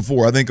I said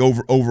before, I think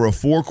over a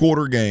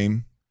 4-quarter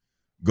game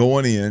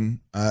going in,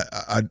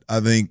 I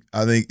think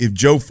if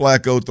Joe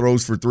Flacco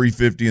throws for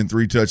 350 and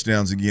 3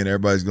 touchdowns again,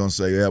 everybody's going to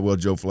say, yeah, well,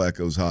 Joe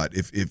Flacco's hot.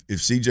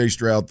 If C.J.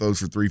 Stroud throws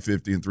for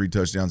 350 and 3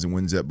 touchdowns and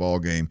wins that ball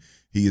game,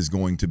 he is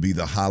going to be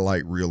the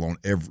highlight reel on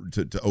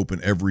to open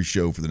every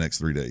show for the next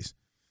 3 days.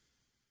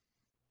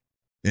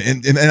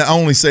 And I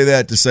only say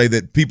that to say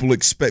that people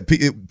expect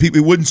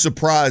it wouldn't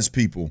surprise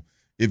people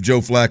if Joe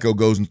Flacco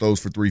goes and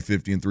throws for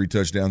 350 and 3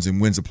 touchdowns and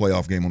wins a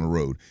playoff game on the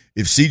road.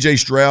 If C.J.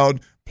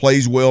 Stroud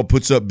plays well,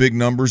 puts up big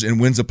numbers, and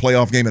wins a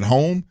playoff game at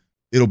home,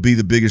 it'll be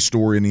the biggest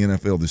story in the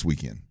NFL this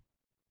weekend.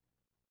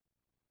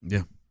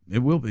 Yeah, it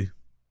will be.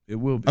 It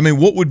will be. I mean,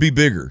 what would be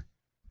bigger?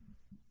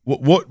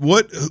 What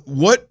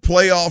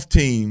playoff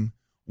team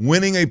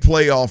winning a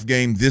playoff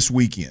game this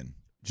weekend?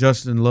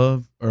 Jordan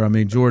Love.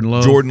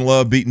 Jordan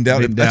Love beating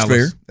Dallas.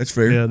 That's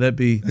fair. Yeah,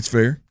 that's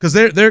fair. Because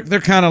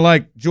they're kind of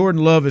like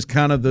Jordan Love is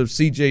kind of the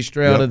C.J.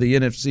 Stroud of the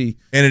NFC,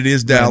 and it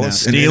is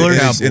Dallas.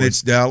 Steelers, and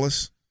it's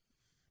Dallas.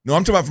 No,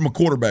 I'm talking about from a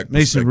quarterback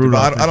perspective.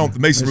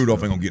 Mason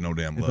Rudolph ain't gonna get no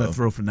damn love. If I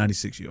throw for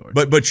 96 yards.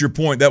 But your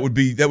point, that would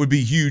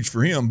be huge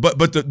for him.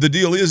 But the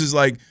deal is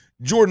like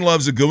Jordan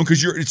Love's a good one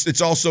because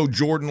it's also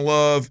Jordan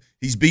Love.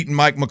 He's beaten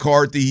Mike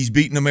McCarthy. He's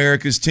beaten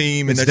America's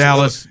team. And it's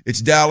Dallas.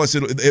 It's Dallas.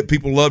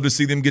 People love to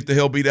see them get the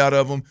hell beat out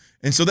of them,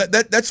 and so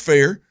that's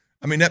fair.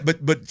 I mean that,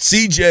 but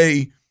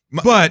CJ.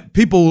 But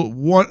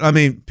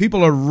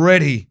people are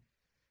ready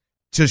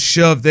to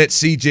shove that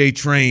CJ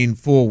train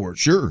forward.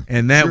 Sure.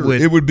 And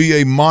it would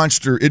be a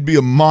monster. It'd be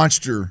a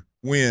monster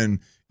win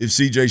if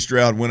CJ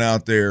Stroud went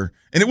out there.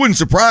 And it wouldn't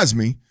surprise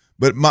me,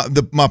 but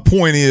my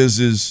point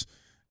is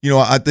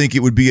I think it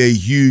would be a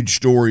huge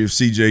story if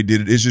CJ did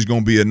it. It's just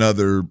going to be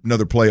another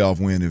playoff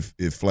win if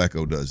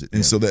Flacco does it.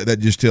 And so that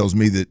just tells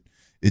me that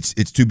it's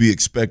to be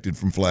expected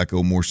from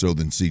Flacco more so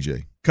than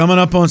CJ. Coming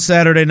up on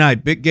Saturday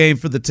night, big game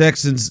for the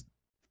Texans.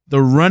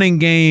 The running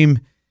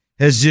game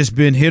has just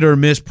been hit or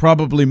miss,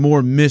 probably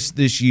more miss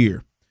this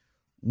year.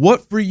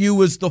 What for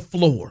you is the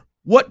floor?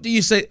 What do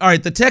you say? All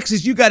right, the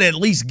Texans, you got to at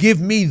least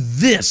give me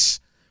this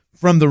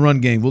from the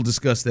run game. We'll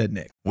discuss that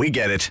next. We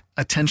get it.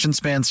 Attention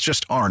spans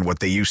just aren't what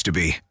they used to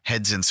be.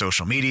 Heads in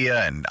social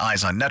media and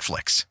eyes on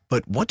Netflix.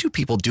 But what do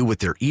people do with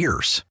their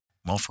ears?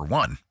 Well, for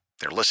one,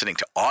 they're listening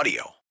to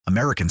audio.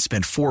 Americans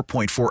spend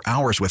 4.4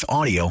 hours with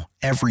audio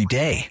every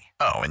day.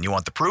 Oh, and you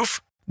want the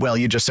proof? Well,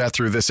 you just sat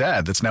through this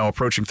ad that's now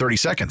approaching 30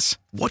 seconds.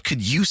 What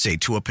could you say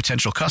to a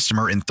potential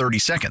customer in 30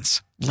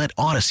 seconds? Let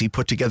Odyssey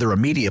put together a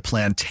media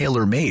plan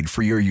tailor-made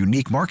for your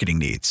unique marketing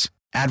needs.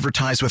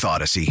 Advertise with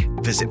Odyssey.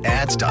 Visit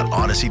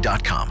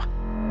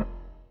ads.odyssey.com.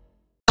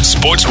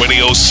 Sports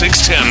Radio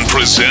 610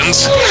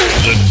 presents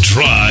The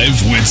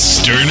Drive with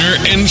Sterner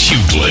and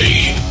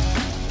Hughley.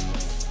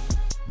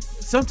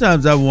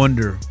 Sometimes I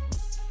wonder,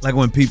 like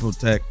when people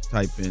text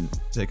in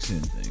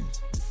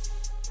things.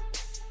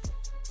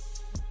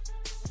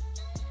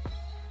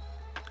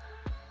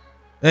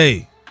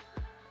 Hey,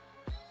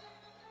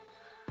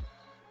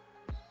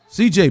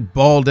 CJ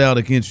balled out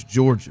against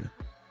Georgia.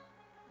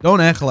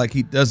 Don't act like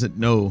he doesn't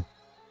know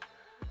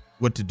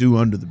what to do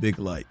under the big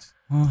lights.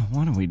 Oh,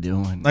 what are we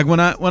doing? Like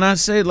when I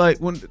say, like,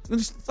 when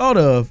it's thought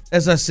of,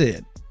 as I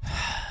said,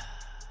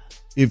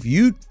 if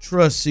you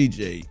trust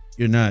CJ,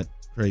 you're not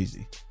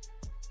crazy.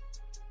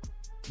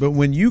 But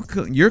when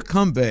your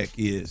comeback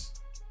is,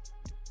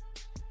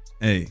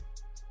 hey,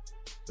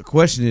 the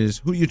question is,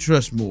 who you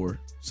trust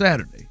more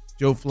Saturday?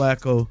 Joe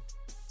Flacco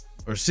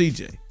or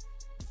CJ?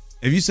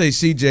 If you say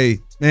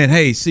CJ, man,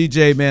 hey,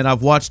 CJ, man,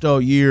 I've watched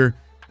all year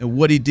and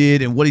what he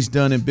did and what he's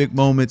done in big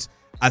moments.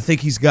 I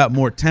think he's got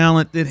more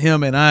talent than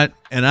him, and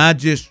I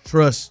just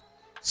trust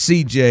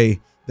CJ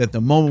that the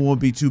moment won't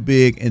be too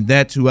big, and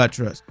that's who I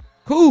trust.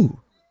 Cool.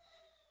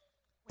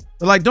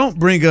 But, like, don't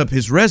bring up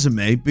his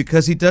resume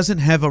because he doesn't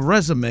have a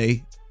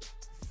resume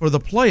for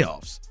the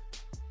playoffs.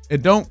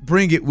 And don't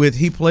bring it with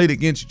he played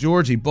against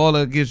Georgia, he balled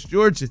out against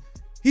Georgia.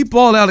 He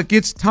balled out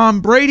against Tom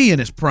Brady in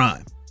his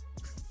prime.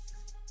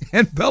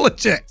 And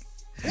Belichick.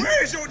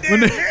 Where's your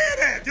damn head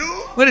at,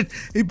 dude?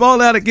 He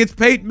balled out against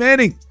Peyton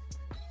Manning.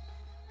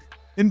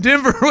 In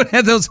Denver, would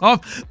have those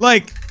off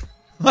like.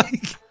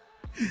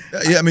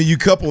 Yeah, I mean, you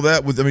couple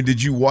that with. I mean,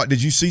 did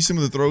you see some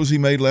of the throws he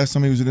made last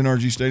time he was at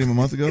NRG Stadium a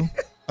month ago?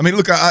 I mean,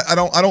 look, I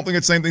don't think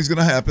the same thing's going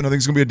to happen. I think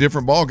it's going to be a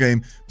different ball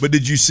game. But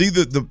did you see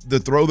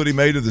the throw that he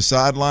made to the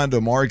sideline to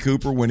Amari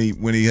Cooper when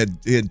he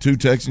had two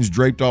Texans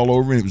draped all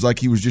over him? It was like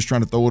he was just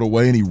trying to throw it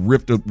away, and he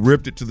ripped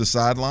it to the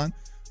sideline.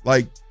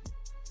 Like,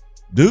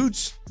 dude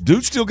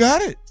still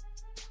got it.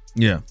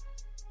 Yeah.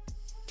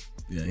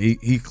 Yeah,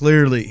 he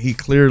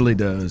clearly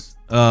does,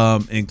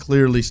 and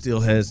clearly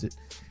still has it,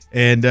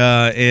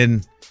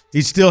 and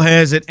he still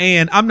has it.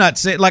 And I'm not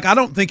saying, like, I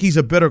don't think he's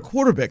a better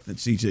quarterback than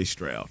C.J.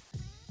 Stroud,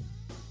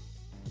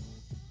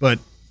 but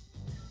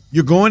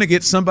you're going to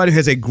get somebody who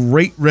has a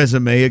great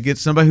resume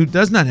against somebody who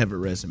does not have a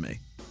resume.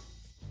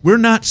 We're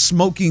not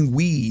smoking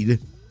weed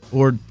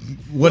or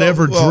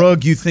whatever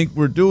drug you think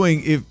we're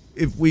doing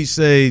if we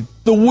say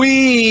the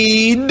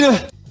weed.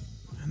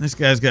 This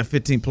guy's got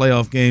 15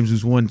 playoff games,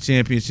 who's won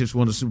championships,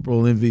 won a Super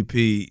Bowl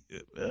MVP.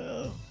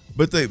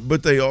 But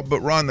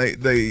Ron,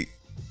 I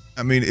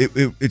mean,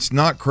 it's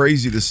not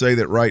crazy to say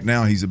that right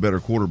now he's a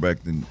better quarterback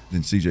than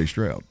C.J.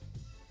 Stroud.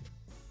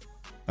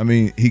 I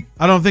mean,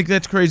 I don't think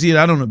that's crazy.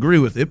 I don't agree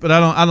with it, but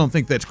I don't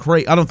think that's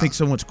crazy. I don't think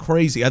someone's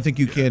crazy. I think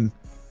you can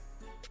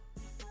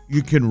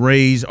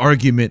raise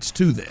arguments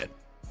to that.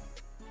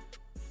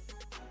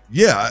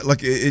 Yeah,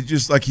 like it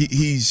just like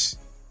he's.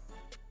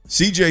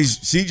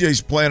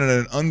 CJ's playing at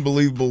an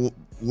unbelievable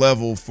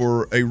level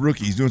for a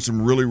rookie. He's doing some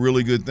really,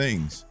 really good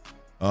things.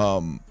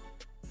 I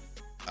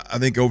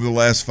think over the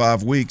last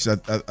 5 weeks, I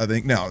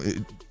think now,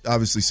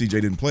 obviously CJ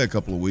didn't play a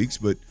couple of weeks,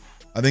 but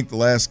I think the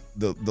last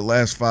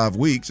 5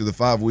 weeks, or the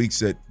 5 weeks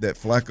that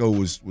Flacco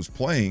was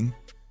playing,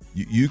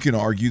 you can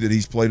argue that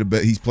he's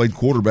played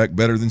quarterback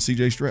better than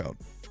CJ Stroud.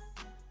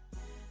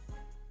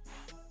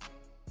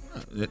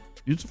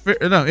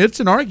 It's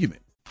an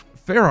argument, a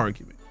fair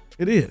argument.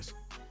 It is.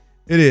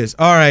 It is.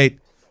 All right.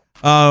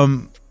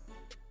 I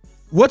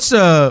want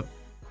to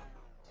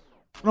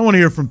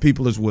hear from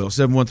people as well.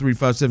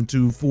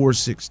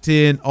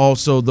 713-572-4610.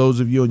 Also, those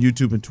of you on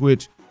YouTube and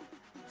Twitch.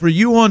 For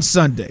you on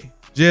Sunday,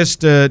 just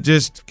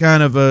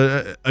kind of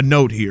a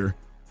note here.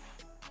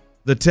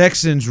 The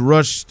Texans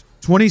rushed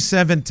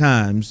 27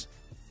 times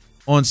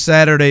on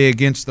Saturday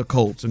against the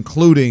Colts,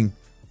 including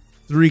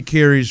 3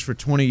 carries for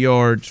 20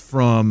 yards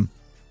from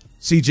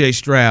C.J.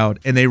 Stroud,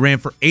 and they ran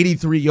for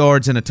 83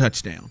 yards and a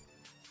touchdown.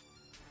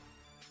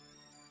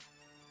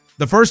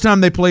 The first time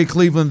they played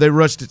Cleveland, they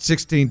rushed it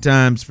 16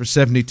 times for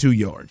 72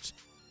 yards.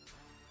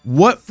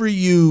 What for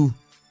you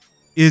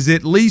is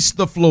at least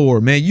the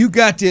floor? Man, you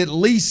got to at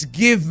least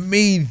give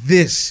me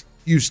this,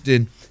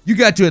 Houston. You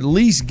got to at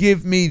least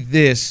give me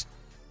this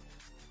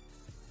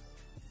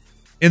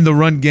in the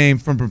run game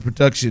from a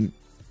production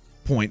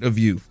point of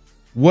view.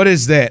 What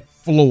is that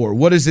floor?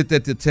 What is it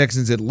that the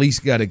Texans at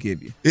least got to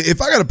give you?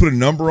 If I got to put a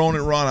number on it,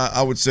 Ron,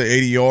 I would say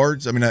 80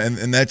 yards. I mean,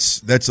 and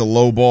that's a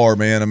low bar,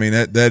 man. I mean,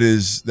 that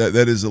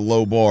is a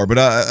low bar. But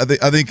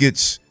I think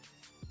it's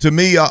to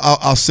me,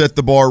 I'll set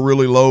the bar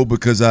really low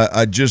because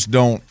I just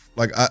don't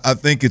like. I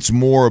think it's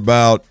more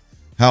about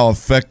how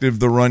effective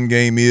the run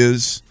game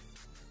is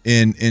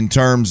in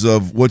terms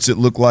of what's it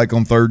look like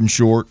on 3rd and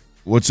short,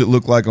 what's it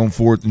look like on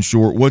 4th and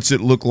short, what's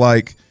it look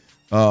like,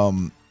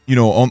 on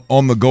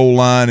the goal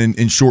line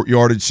in short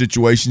yardage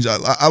situations.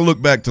 I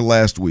look back to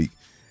last week,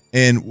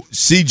 and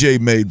CJ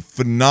made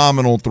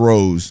phenomenal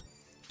throws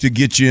to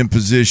get you in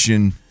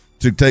position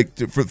to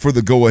for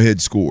the go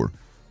ahead score.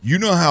 You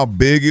know how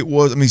big it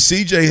was. I mean,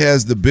 CJ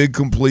has the big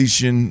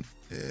completion,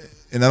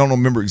 and I don't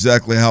remember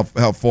exactly how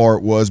far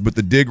it was, but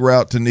the dig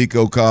route to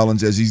Nico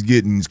Collins as he's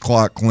getting his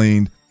clock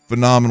cleaned,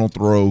 phenomenal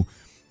throw.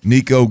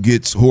 Nico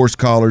gets horse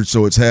collared,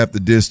 so it's half the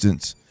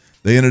distance.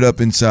 They ended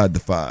up inside the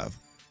 5,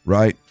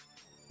 right?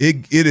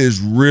 It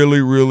is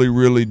really, really,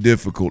 really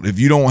difficult if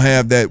you don't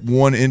have that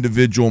one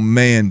individual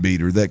man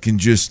beater that can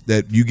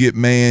that you get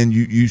man,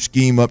 you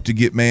scheme up to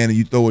get man, and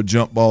you throw a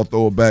jump ball,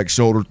 throw a back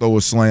shoulder, throw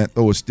a slant,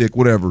 throw a stick,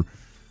 whatever.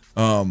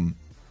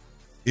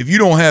 If you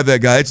don't have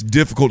that guy, it's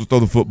difficult to throw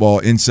the football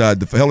inside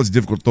the – hell, it's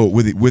difficult to throw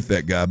it with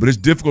that guy, but it's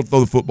difficult to throw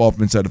the football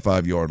from inside the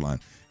 5-yard line.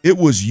 It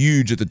was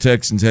huge that the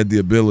Texans had the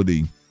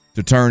ability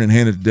to turn and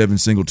hand it to Devin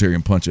Singletary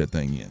and punch that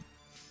thing in.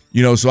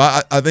 So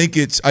I think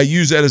I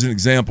use that as an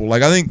example.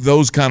 Like, I think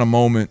those kind of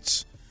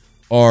moments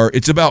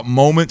it's about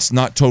moments,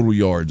 not total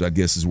yards, I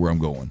guess is where I'm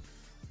going.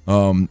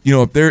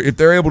 If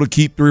they're able to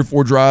keep 3 or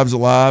 4 drives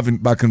alive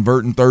and by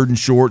converting 3rd and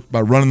short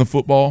by running the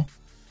football,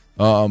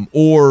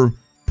 or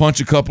punch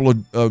a couple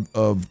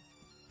of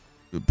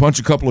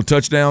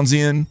touchdowns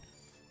in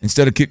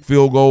instead of kick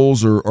field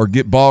goals or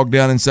get bogged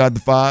down inside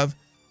the 5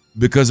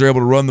 because they're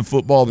able to run the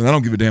football, then I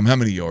don't give a damn how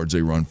many yards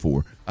they run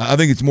for. I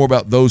think it's more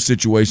about those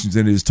situations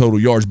than it is total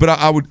yards. But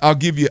I'll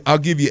give you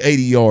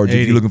 80 yards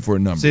 80. If you're looking for a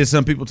number. See,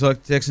 some people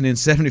texting in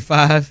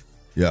 75.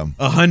 Yeah.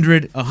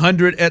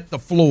 100 at the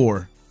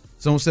floor.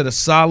 Someone said a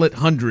solid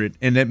 100,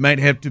 and that might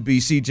have to be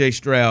C.J.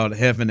 Stroud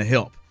having to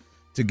help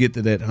to get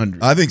to that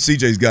 100. I think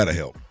CJ's got to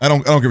help. I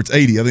don't care if it's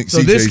 80. I think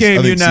so. This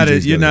game,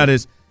 you're not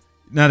as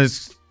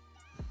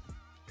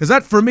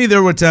because for me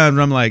there were times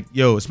where I'm like,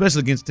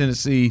 especially against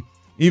Tennessee,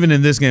 even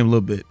in this game a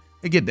little bit,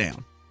 they get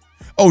down.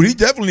 Oh, he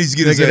definitely needs to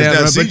get his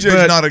ass down.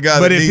 CJ's not a guy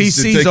that needs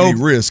to take any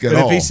risk at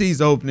all. But if he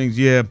sees openings,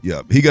 yeah,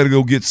 he got to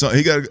go get some.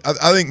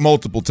 I think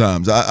multiple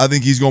times. I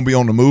think he's going to be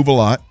on the move a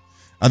lot.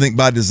 I think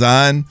by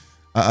design.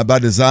 I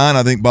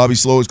think Bobby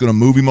Slow is going to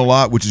move him a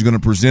lot, which is going to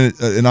present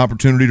an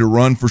opportunity to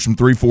run for some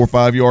 3, 4,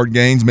 5-yard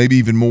gains, maybe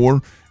even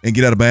more, and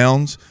get out of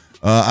bounds.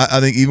 I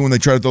think even when they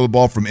try to throw the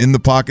ball from in the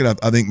pocket,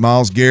 I think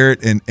Myles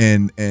Garrett and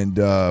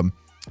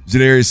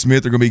Zadarius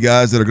Smith are going to be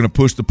guys that are going to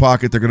push the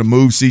pocket. They're going to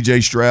move C.J.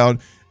 Stroud,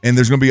 and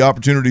there's going to be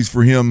opportunities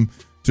for him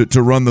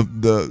to run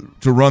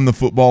the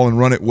football and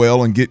run it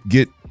well and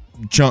get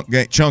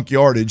chunk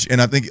yardage.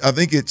 And I think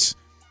it's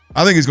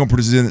going to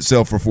present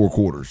itself for 4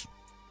 quarters.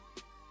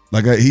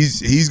 Like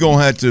he's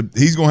gonna have to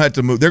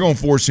move. They're gonna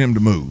force him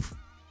to move.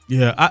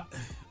 Yeah,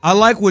 I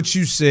like what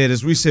you said.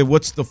 As we said,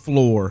 what's the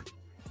floor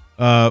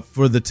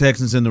for the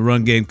Texans in the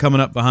run game? Coming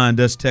up behind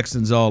us,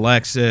 Texans All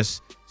Access.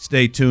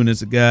 Stay tuned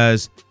as the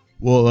guys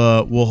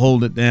will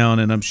hold it down,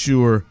 and I'm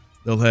sure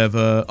they'll have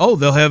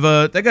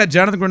they got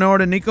Jonathan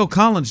Grenard and Nico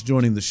Collins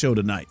joining the show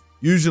tonight.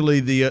 Usually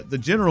the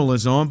general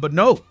is on, but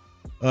no.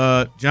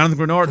 Jonathan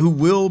Grenard, who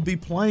will be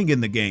playing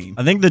in the game.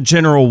 I think the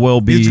general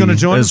will be. He's going to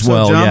join as us,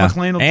 well. So John yeah,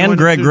 McClain will and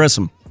Greg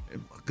Grissom.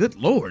 Good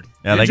Lord!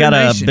 Yeah, they got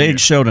a big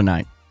show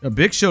tonight. A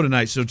big show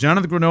tonight. So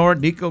Jonathan Grenard,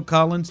 Nico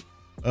Collins,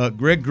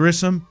 Greg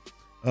Grissom,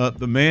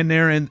 the man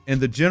there, and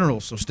the general.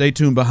 So stay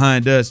tuned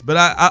behind us. But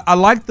I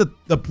like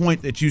the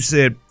point that you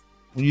said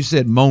when you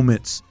said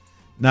moments,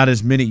 not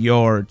as many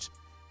yards,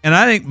 and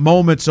I think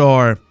moments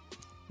are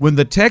when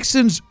the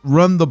Texans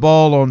run the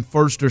ball on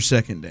 1st or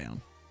 2nd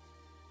down.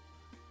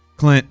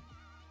 Clint,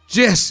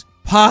 just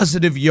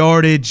positive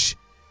yardage,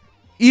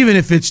 even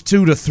if it's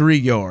 2 to 3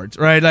 yards,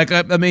 right? Like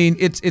I mean,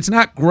 it's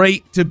not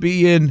great to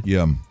be in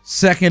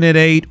 2nd and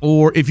 8,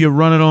 or if you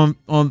run it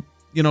on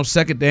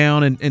 2nd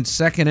down and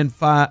 2nd and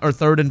 5 or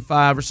 3rd and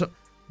 5 or so.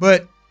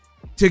 But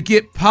to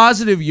get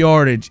positive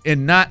yardage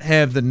and not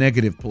have the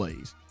negative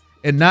plays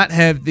and not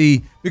have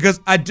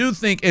because I do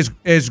think as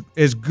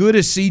good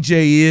as CJ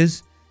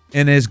is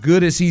and as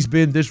good as he's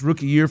been this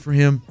rookie year for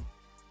him,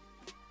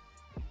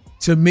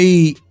 to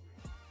me,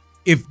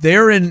 if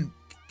they're in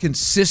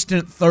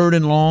consistent 3rd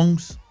and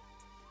longs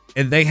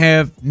and they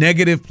have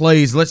negative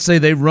plays, let's say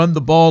they run the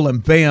ball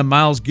and bam,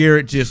 Myles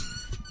Garrett just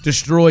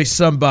destroys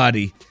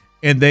somebody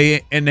and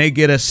they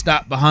get a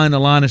stop behind the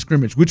line of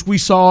scrimmage, which we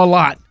saw a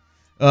lot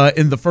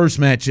in the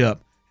first matchup,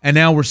 and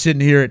now we're sitting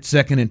here at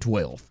 2nd and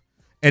 12.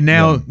 And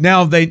now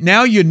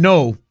you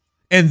know,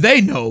 and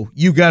they know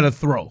you got to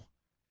throw.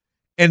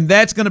 And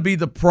that's going to be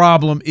the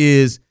problem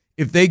is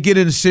if they get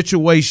into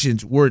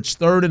situations where it's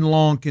 3rd and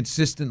long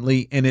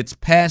consistently and it's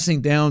passing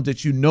down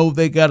that you know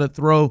they got to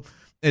throw,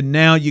 and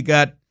now you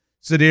got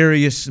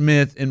Zadarius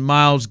Smith and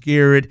Myles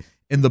Garrett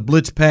and the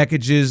blitz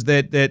packages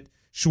that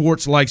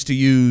Schwartz likes to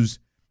use,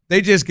 they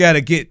just got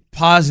to get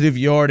positive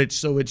yardage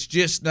so it's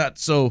just not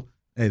so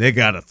Hey, they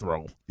got to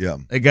throw. Yeah.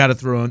 They got to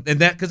throw. And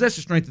that because that's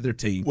the strength of their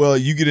team. Well,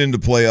 you get into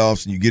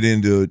playoffs and you get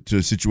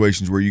into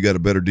situations where you got a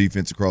better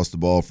defense across the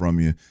ball from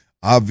you.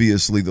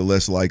 Obviously, the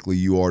less likely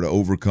you are to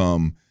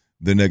overcome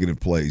the negative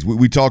plays.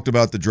 We talked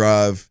about the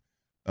drive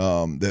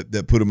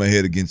that put them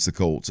ahead against the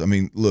Colts. I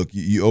mean, look,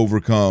 you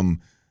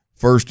overcome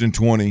 1st and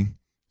 20,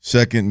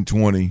 2nd and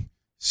 20,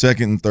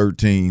 2nd and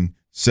 13,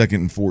 2nd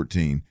and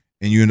 14,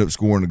 and you end up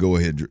scoring a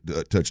go-ahead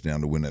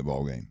touchdown to win that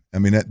ball game. I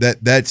mean,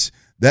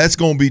 that's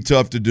going to be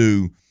tough to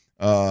do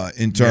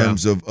in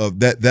terms of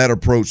that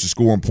approach to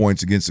scoring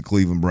points against the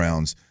Cleveland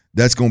Browns.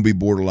 That's going to be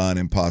borderline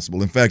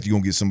impossible. In fact, you're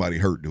going to get somebody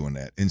hurt doing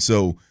that. And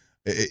so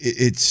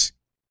it's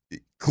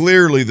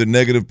clearly the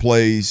negative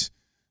plays,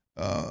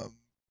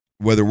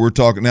 whether we're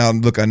talking now.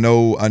 Look, I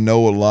know a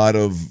lot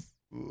of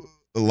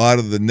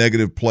the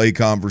negative play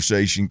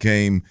conversation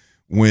came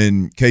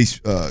when Case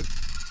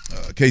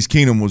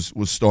Keenum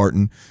was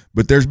starting,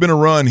 but there's been a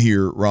run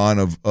here, Ron,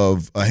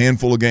 of a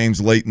handful of games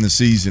late in the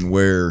season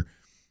where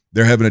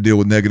they're having to deal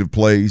with negative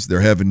plays.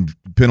 They're having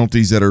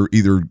penalties that are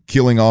either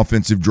killing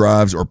offensive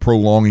drives or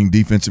prolonging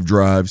defensive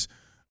drives,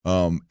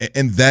 and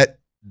that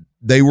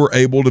they were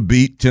able to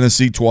beat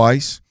Tennessee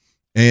twice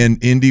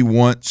and Indy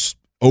once,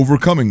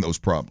 overcoming those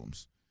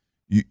problems.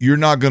 You're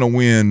not going to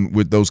win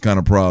with those kind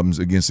of problems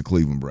against the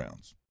Cleveland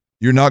Browns.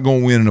 You're not going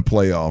to win in the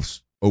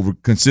playoffs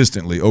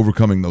consistently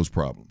overcoming those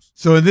problems.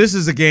 So this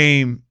is a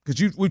game,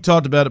 because we've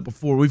talked about it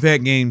before. We've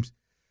had games.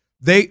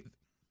 This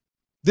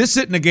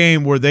isn't a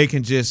game where they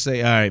can just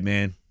say, all right,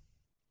 man,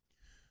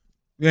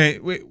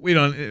 we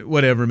don't,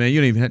 whatever, man.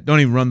 You don't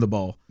even run the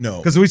ball. No.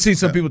 Because we've seen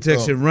some people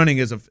text it running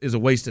is a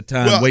waste of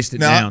time,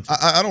 wasted down.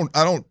 I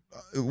don't.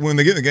 When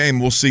they get in the game,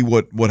 we'll see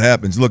what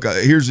happens. Look,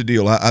 here's the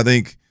deal. I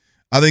think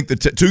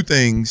the two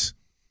things,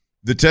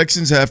 the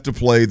Texans have to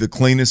play the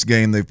cleanest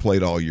game they've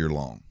played all year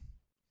long.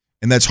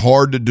 And that's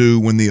hard to do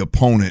when the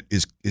opponent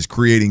is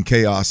creating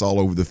chaos all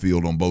over the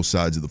field on both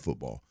sides of the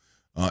football.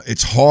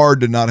 It's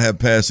hard to not have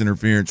pass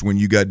interference when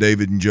you got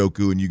David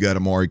Njoku and you got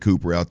Amari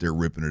Cooper out there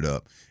ripping it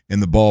up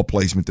and the ball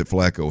placement that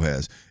Flacco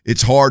has.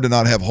 It's hard to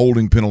not have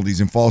holding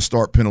penalties and false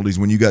start penalties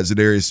when you got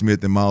Zadarius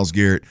Smith and Myles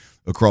Garrett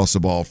across the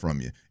ball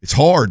from you. It's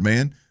hard,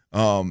 man.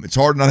 It's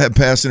hard to not have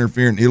pass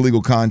interference,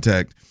 illegal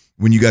contact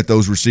when you got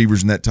those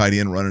receivers and that tight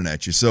end running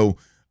at you. So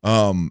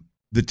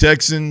the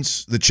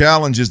Texans, the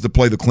challenge is to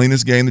play the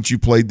cleanest game that you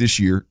played this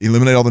year,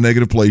 eliminate all the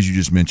negative plays you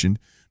just mentioned,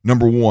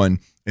 number one.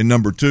 And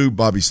number two,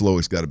 Bobby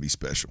Slowick's got to be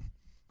special,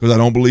 because I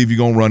don't believe you're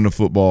going to run the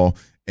football.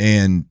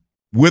 And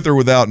with or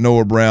without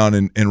Noah Brown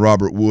and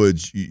Robert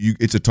Woods,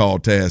 it's a tall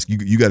task.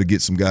 You got to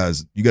get some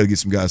guys. You got to get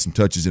some guys some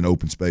touches in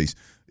open space.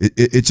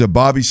 It's a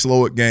Bobby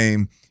Slowick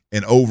game,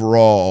 and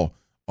overall,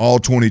 all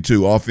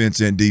 22, offense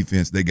and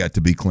defense, they got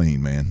to be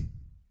clean, man.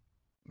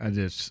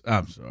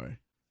 I'm sorry.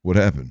 What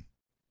happened?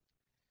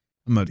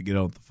 I'm about to get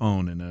off the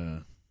phone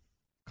and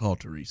call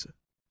Teresa.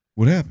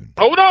 What happened?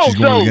 Hold on, She's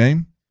going to the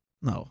game?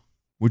 No.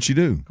 What'd she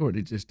do?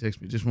 Courtney just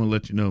texted me. Just want to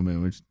let you know,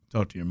 man. We just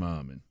talked to your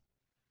mom, and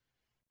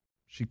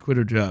she quit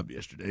her job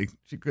yesterday.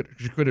 She quit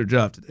her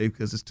job today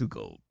because it's too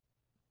cold.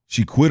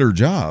 She quit her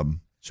job?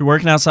 She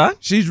working outside?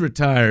 She's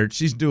retired.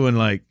 She's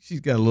doing she's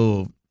got a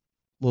little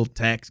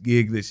tax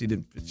gig that she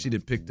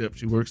didn't picked up.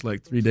 She works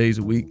 3 days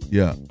a week.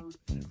 Yeah.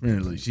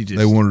 Apparently,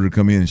 they wanted her to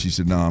come in, and she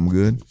said, "Nah, I'm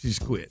good." She's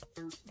quit.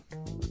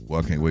 Well,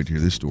 I can't wait to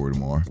hear this story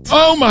tomorrow.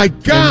 Oh my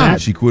God!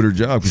 She quit her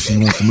job because she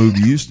wants to move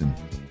to Houston.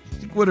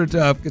 Quit her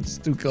job because it's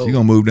too cold. She's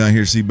going to move down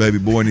here to see baby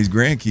boy and his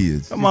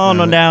grandkids. Come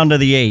on down to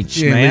the H,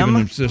 she ain't ma'am.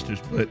 leaving them sisters,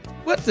 but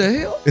what the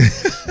hell? It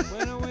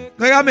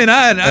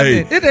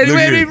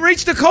ain't even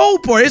reached the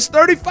cold part. It's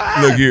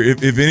 35. Look here,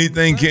 if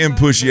anything can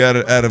push you out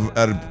of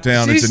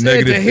town, it's a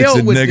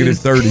negative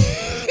 30.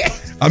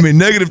 I mean,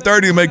 negative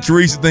 30 will make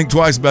Teresa think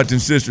twice about them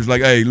sisters.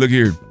 Like, hey, look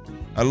here,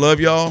 I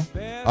love y'all.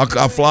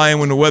 I'll fly in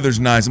when the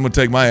weather's nice. I'm going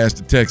to take my ass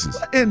to Texas.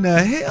 What in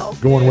the hell?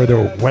 Going where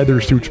the weather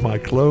suits my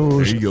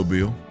clothes. There you go,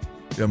 Bill.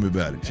 Tell me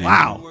about it, Chief.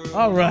 Wow.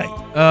 All right.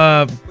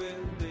 All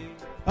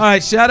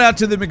right. Shout out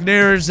to the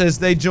McNairs as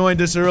they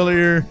joined us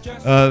earlier.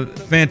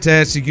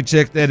 Fantastic. You can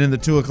check that in the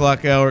 2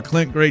 o'clock hour.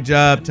 Clint, great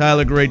job.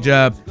 Tyler, great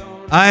job.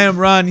 I am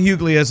Ron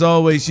Hughley, as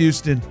always,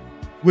 Houston.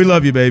 We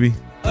love you, baby.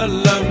 Go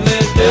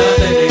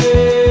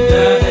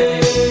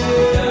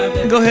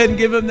ahead and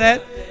give him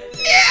that.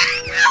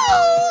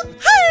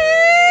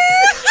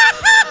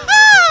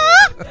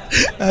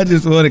 I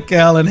just wanted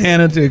Cal and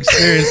Hannah to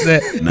experience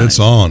that. It's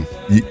on.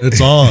 It's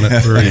on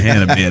at 3.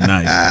 Hannah being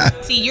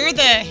nice. See, you're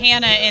the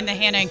Hannah in the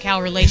Hannah and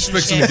Cal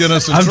relationship. Fixing to get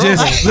us in trouble.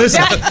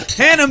 Listen,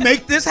 Hannah,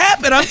 make this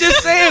happen. I'm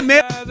just saying,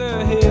 man.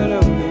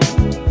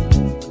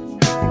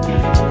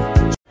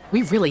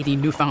 We really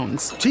need new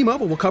phones.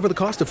 T-Mobile will cover the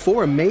cost of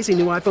 4 amazing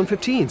new iPhone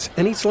 15s,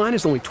 and each line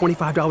is only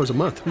 $25 a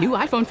month. New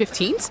iPhone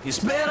 15s? It's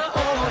better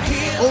over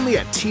here. Only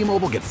at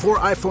T-Mobile, get 4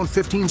 iPhone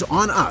 15s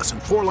on us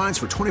and 4 lines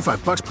for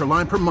 $25 per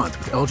line per month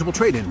with eligible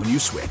trade-in when you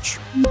switch.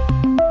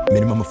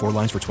 Minimum of 4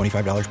 lines for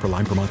 $25 per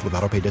line per month with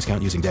autopay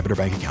discount using debit or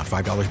bank account.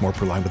 $5 more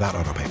per line without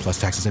autopay, plus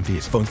taxes and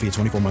fees. Phone fee at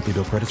 24 monthly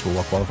bill credits for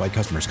well-qualified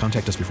customers.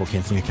 Contact us before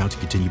canceling account to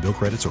continue bill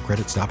credits or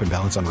credit stop and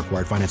balance on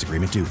required finance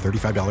agreement due.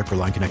 $35 per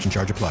line connection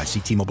charge applies. See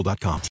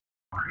T-Mobile.com.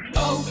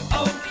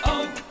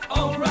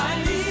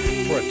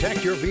 O'Reilly.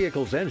 Protect your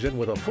vehicle's engine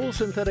with a full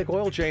synthetic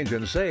oil change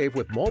and save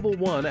with Mobile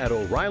One at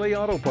O'Reilly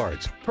Auto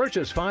Parts.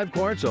 Purchase 5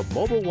 quarts of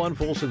Mobile One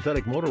full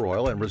synthetic motor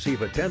oil and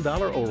receive a $10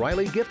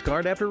 O'Reilly gift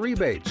card after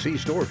rebate. See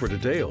store for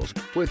details.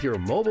 With your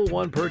Mobile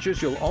One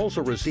purchase, you'll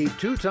also receive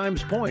 2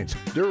 times points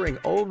during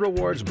O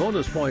Rewards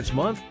Bonus Points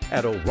Month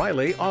at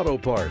O'Reilly Auto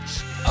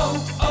Parts.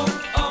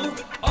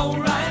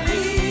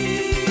 O'Reilly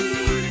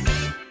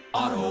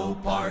Auto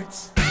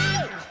Parts.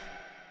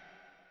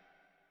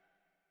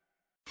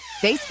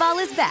 Baseball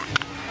is back,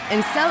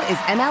 and so is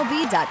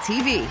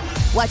MLB.tv.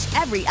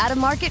 Watch every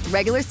out-of-market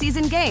regular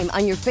season game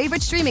on your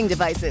favorite streaming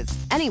devices,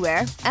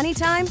 anywhere,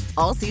 anytime,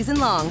 all season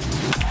long.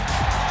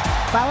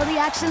 Follow the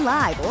action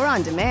live or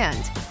on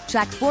demand.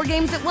 Track 4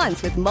 games at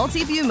once with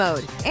multi-view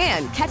mode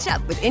and catch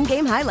up with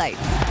in-game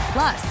highlights.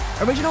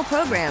 Plus, original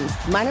programs,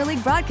 minor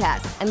league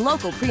broadcasts, and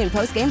local pre- and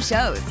post-game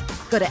shows.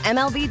 Go to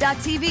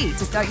MLB.tv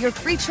to start your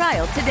free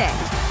trial today.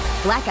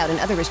 Blackout and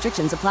other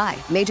restrictions apply.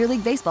 Major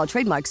League Baseball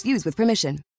trademarks used with permission.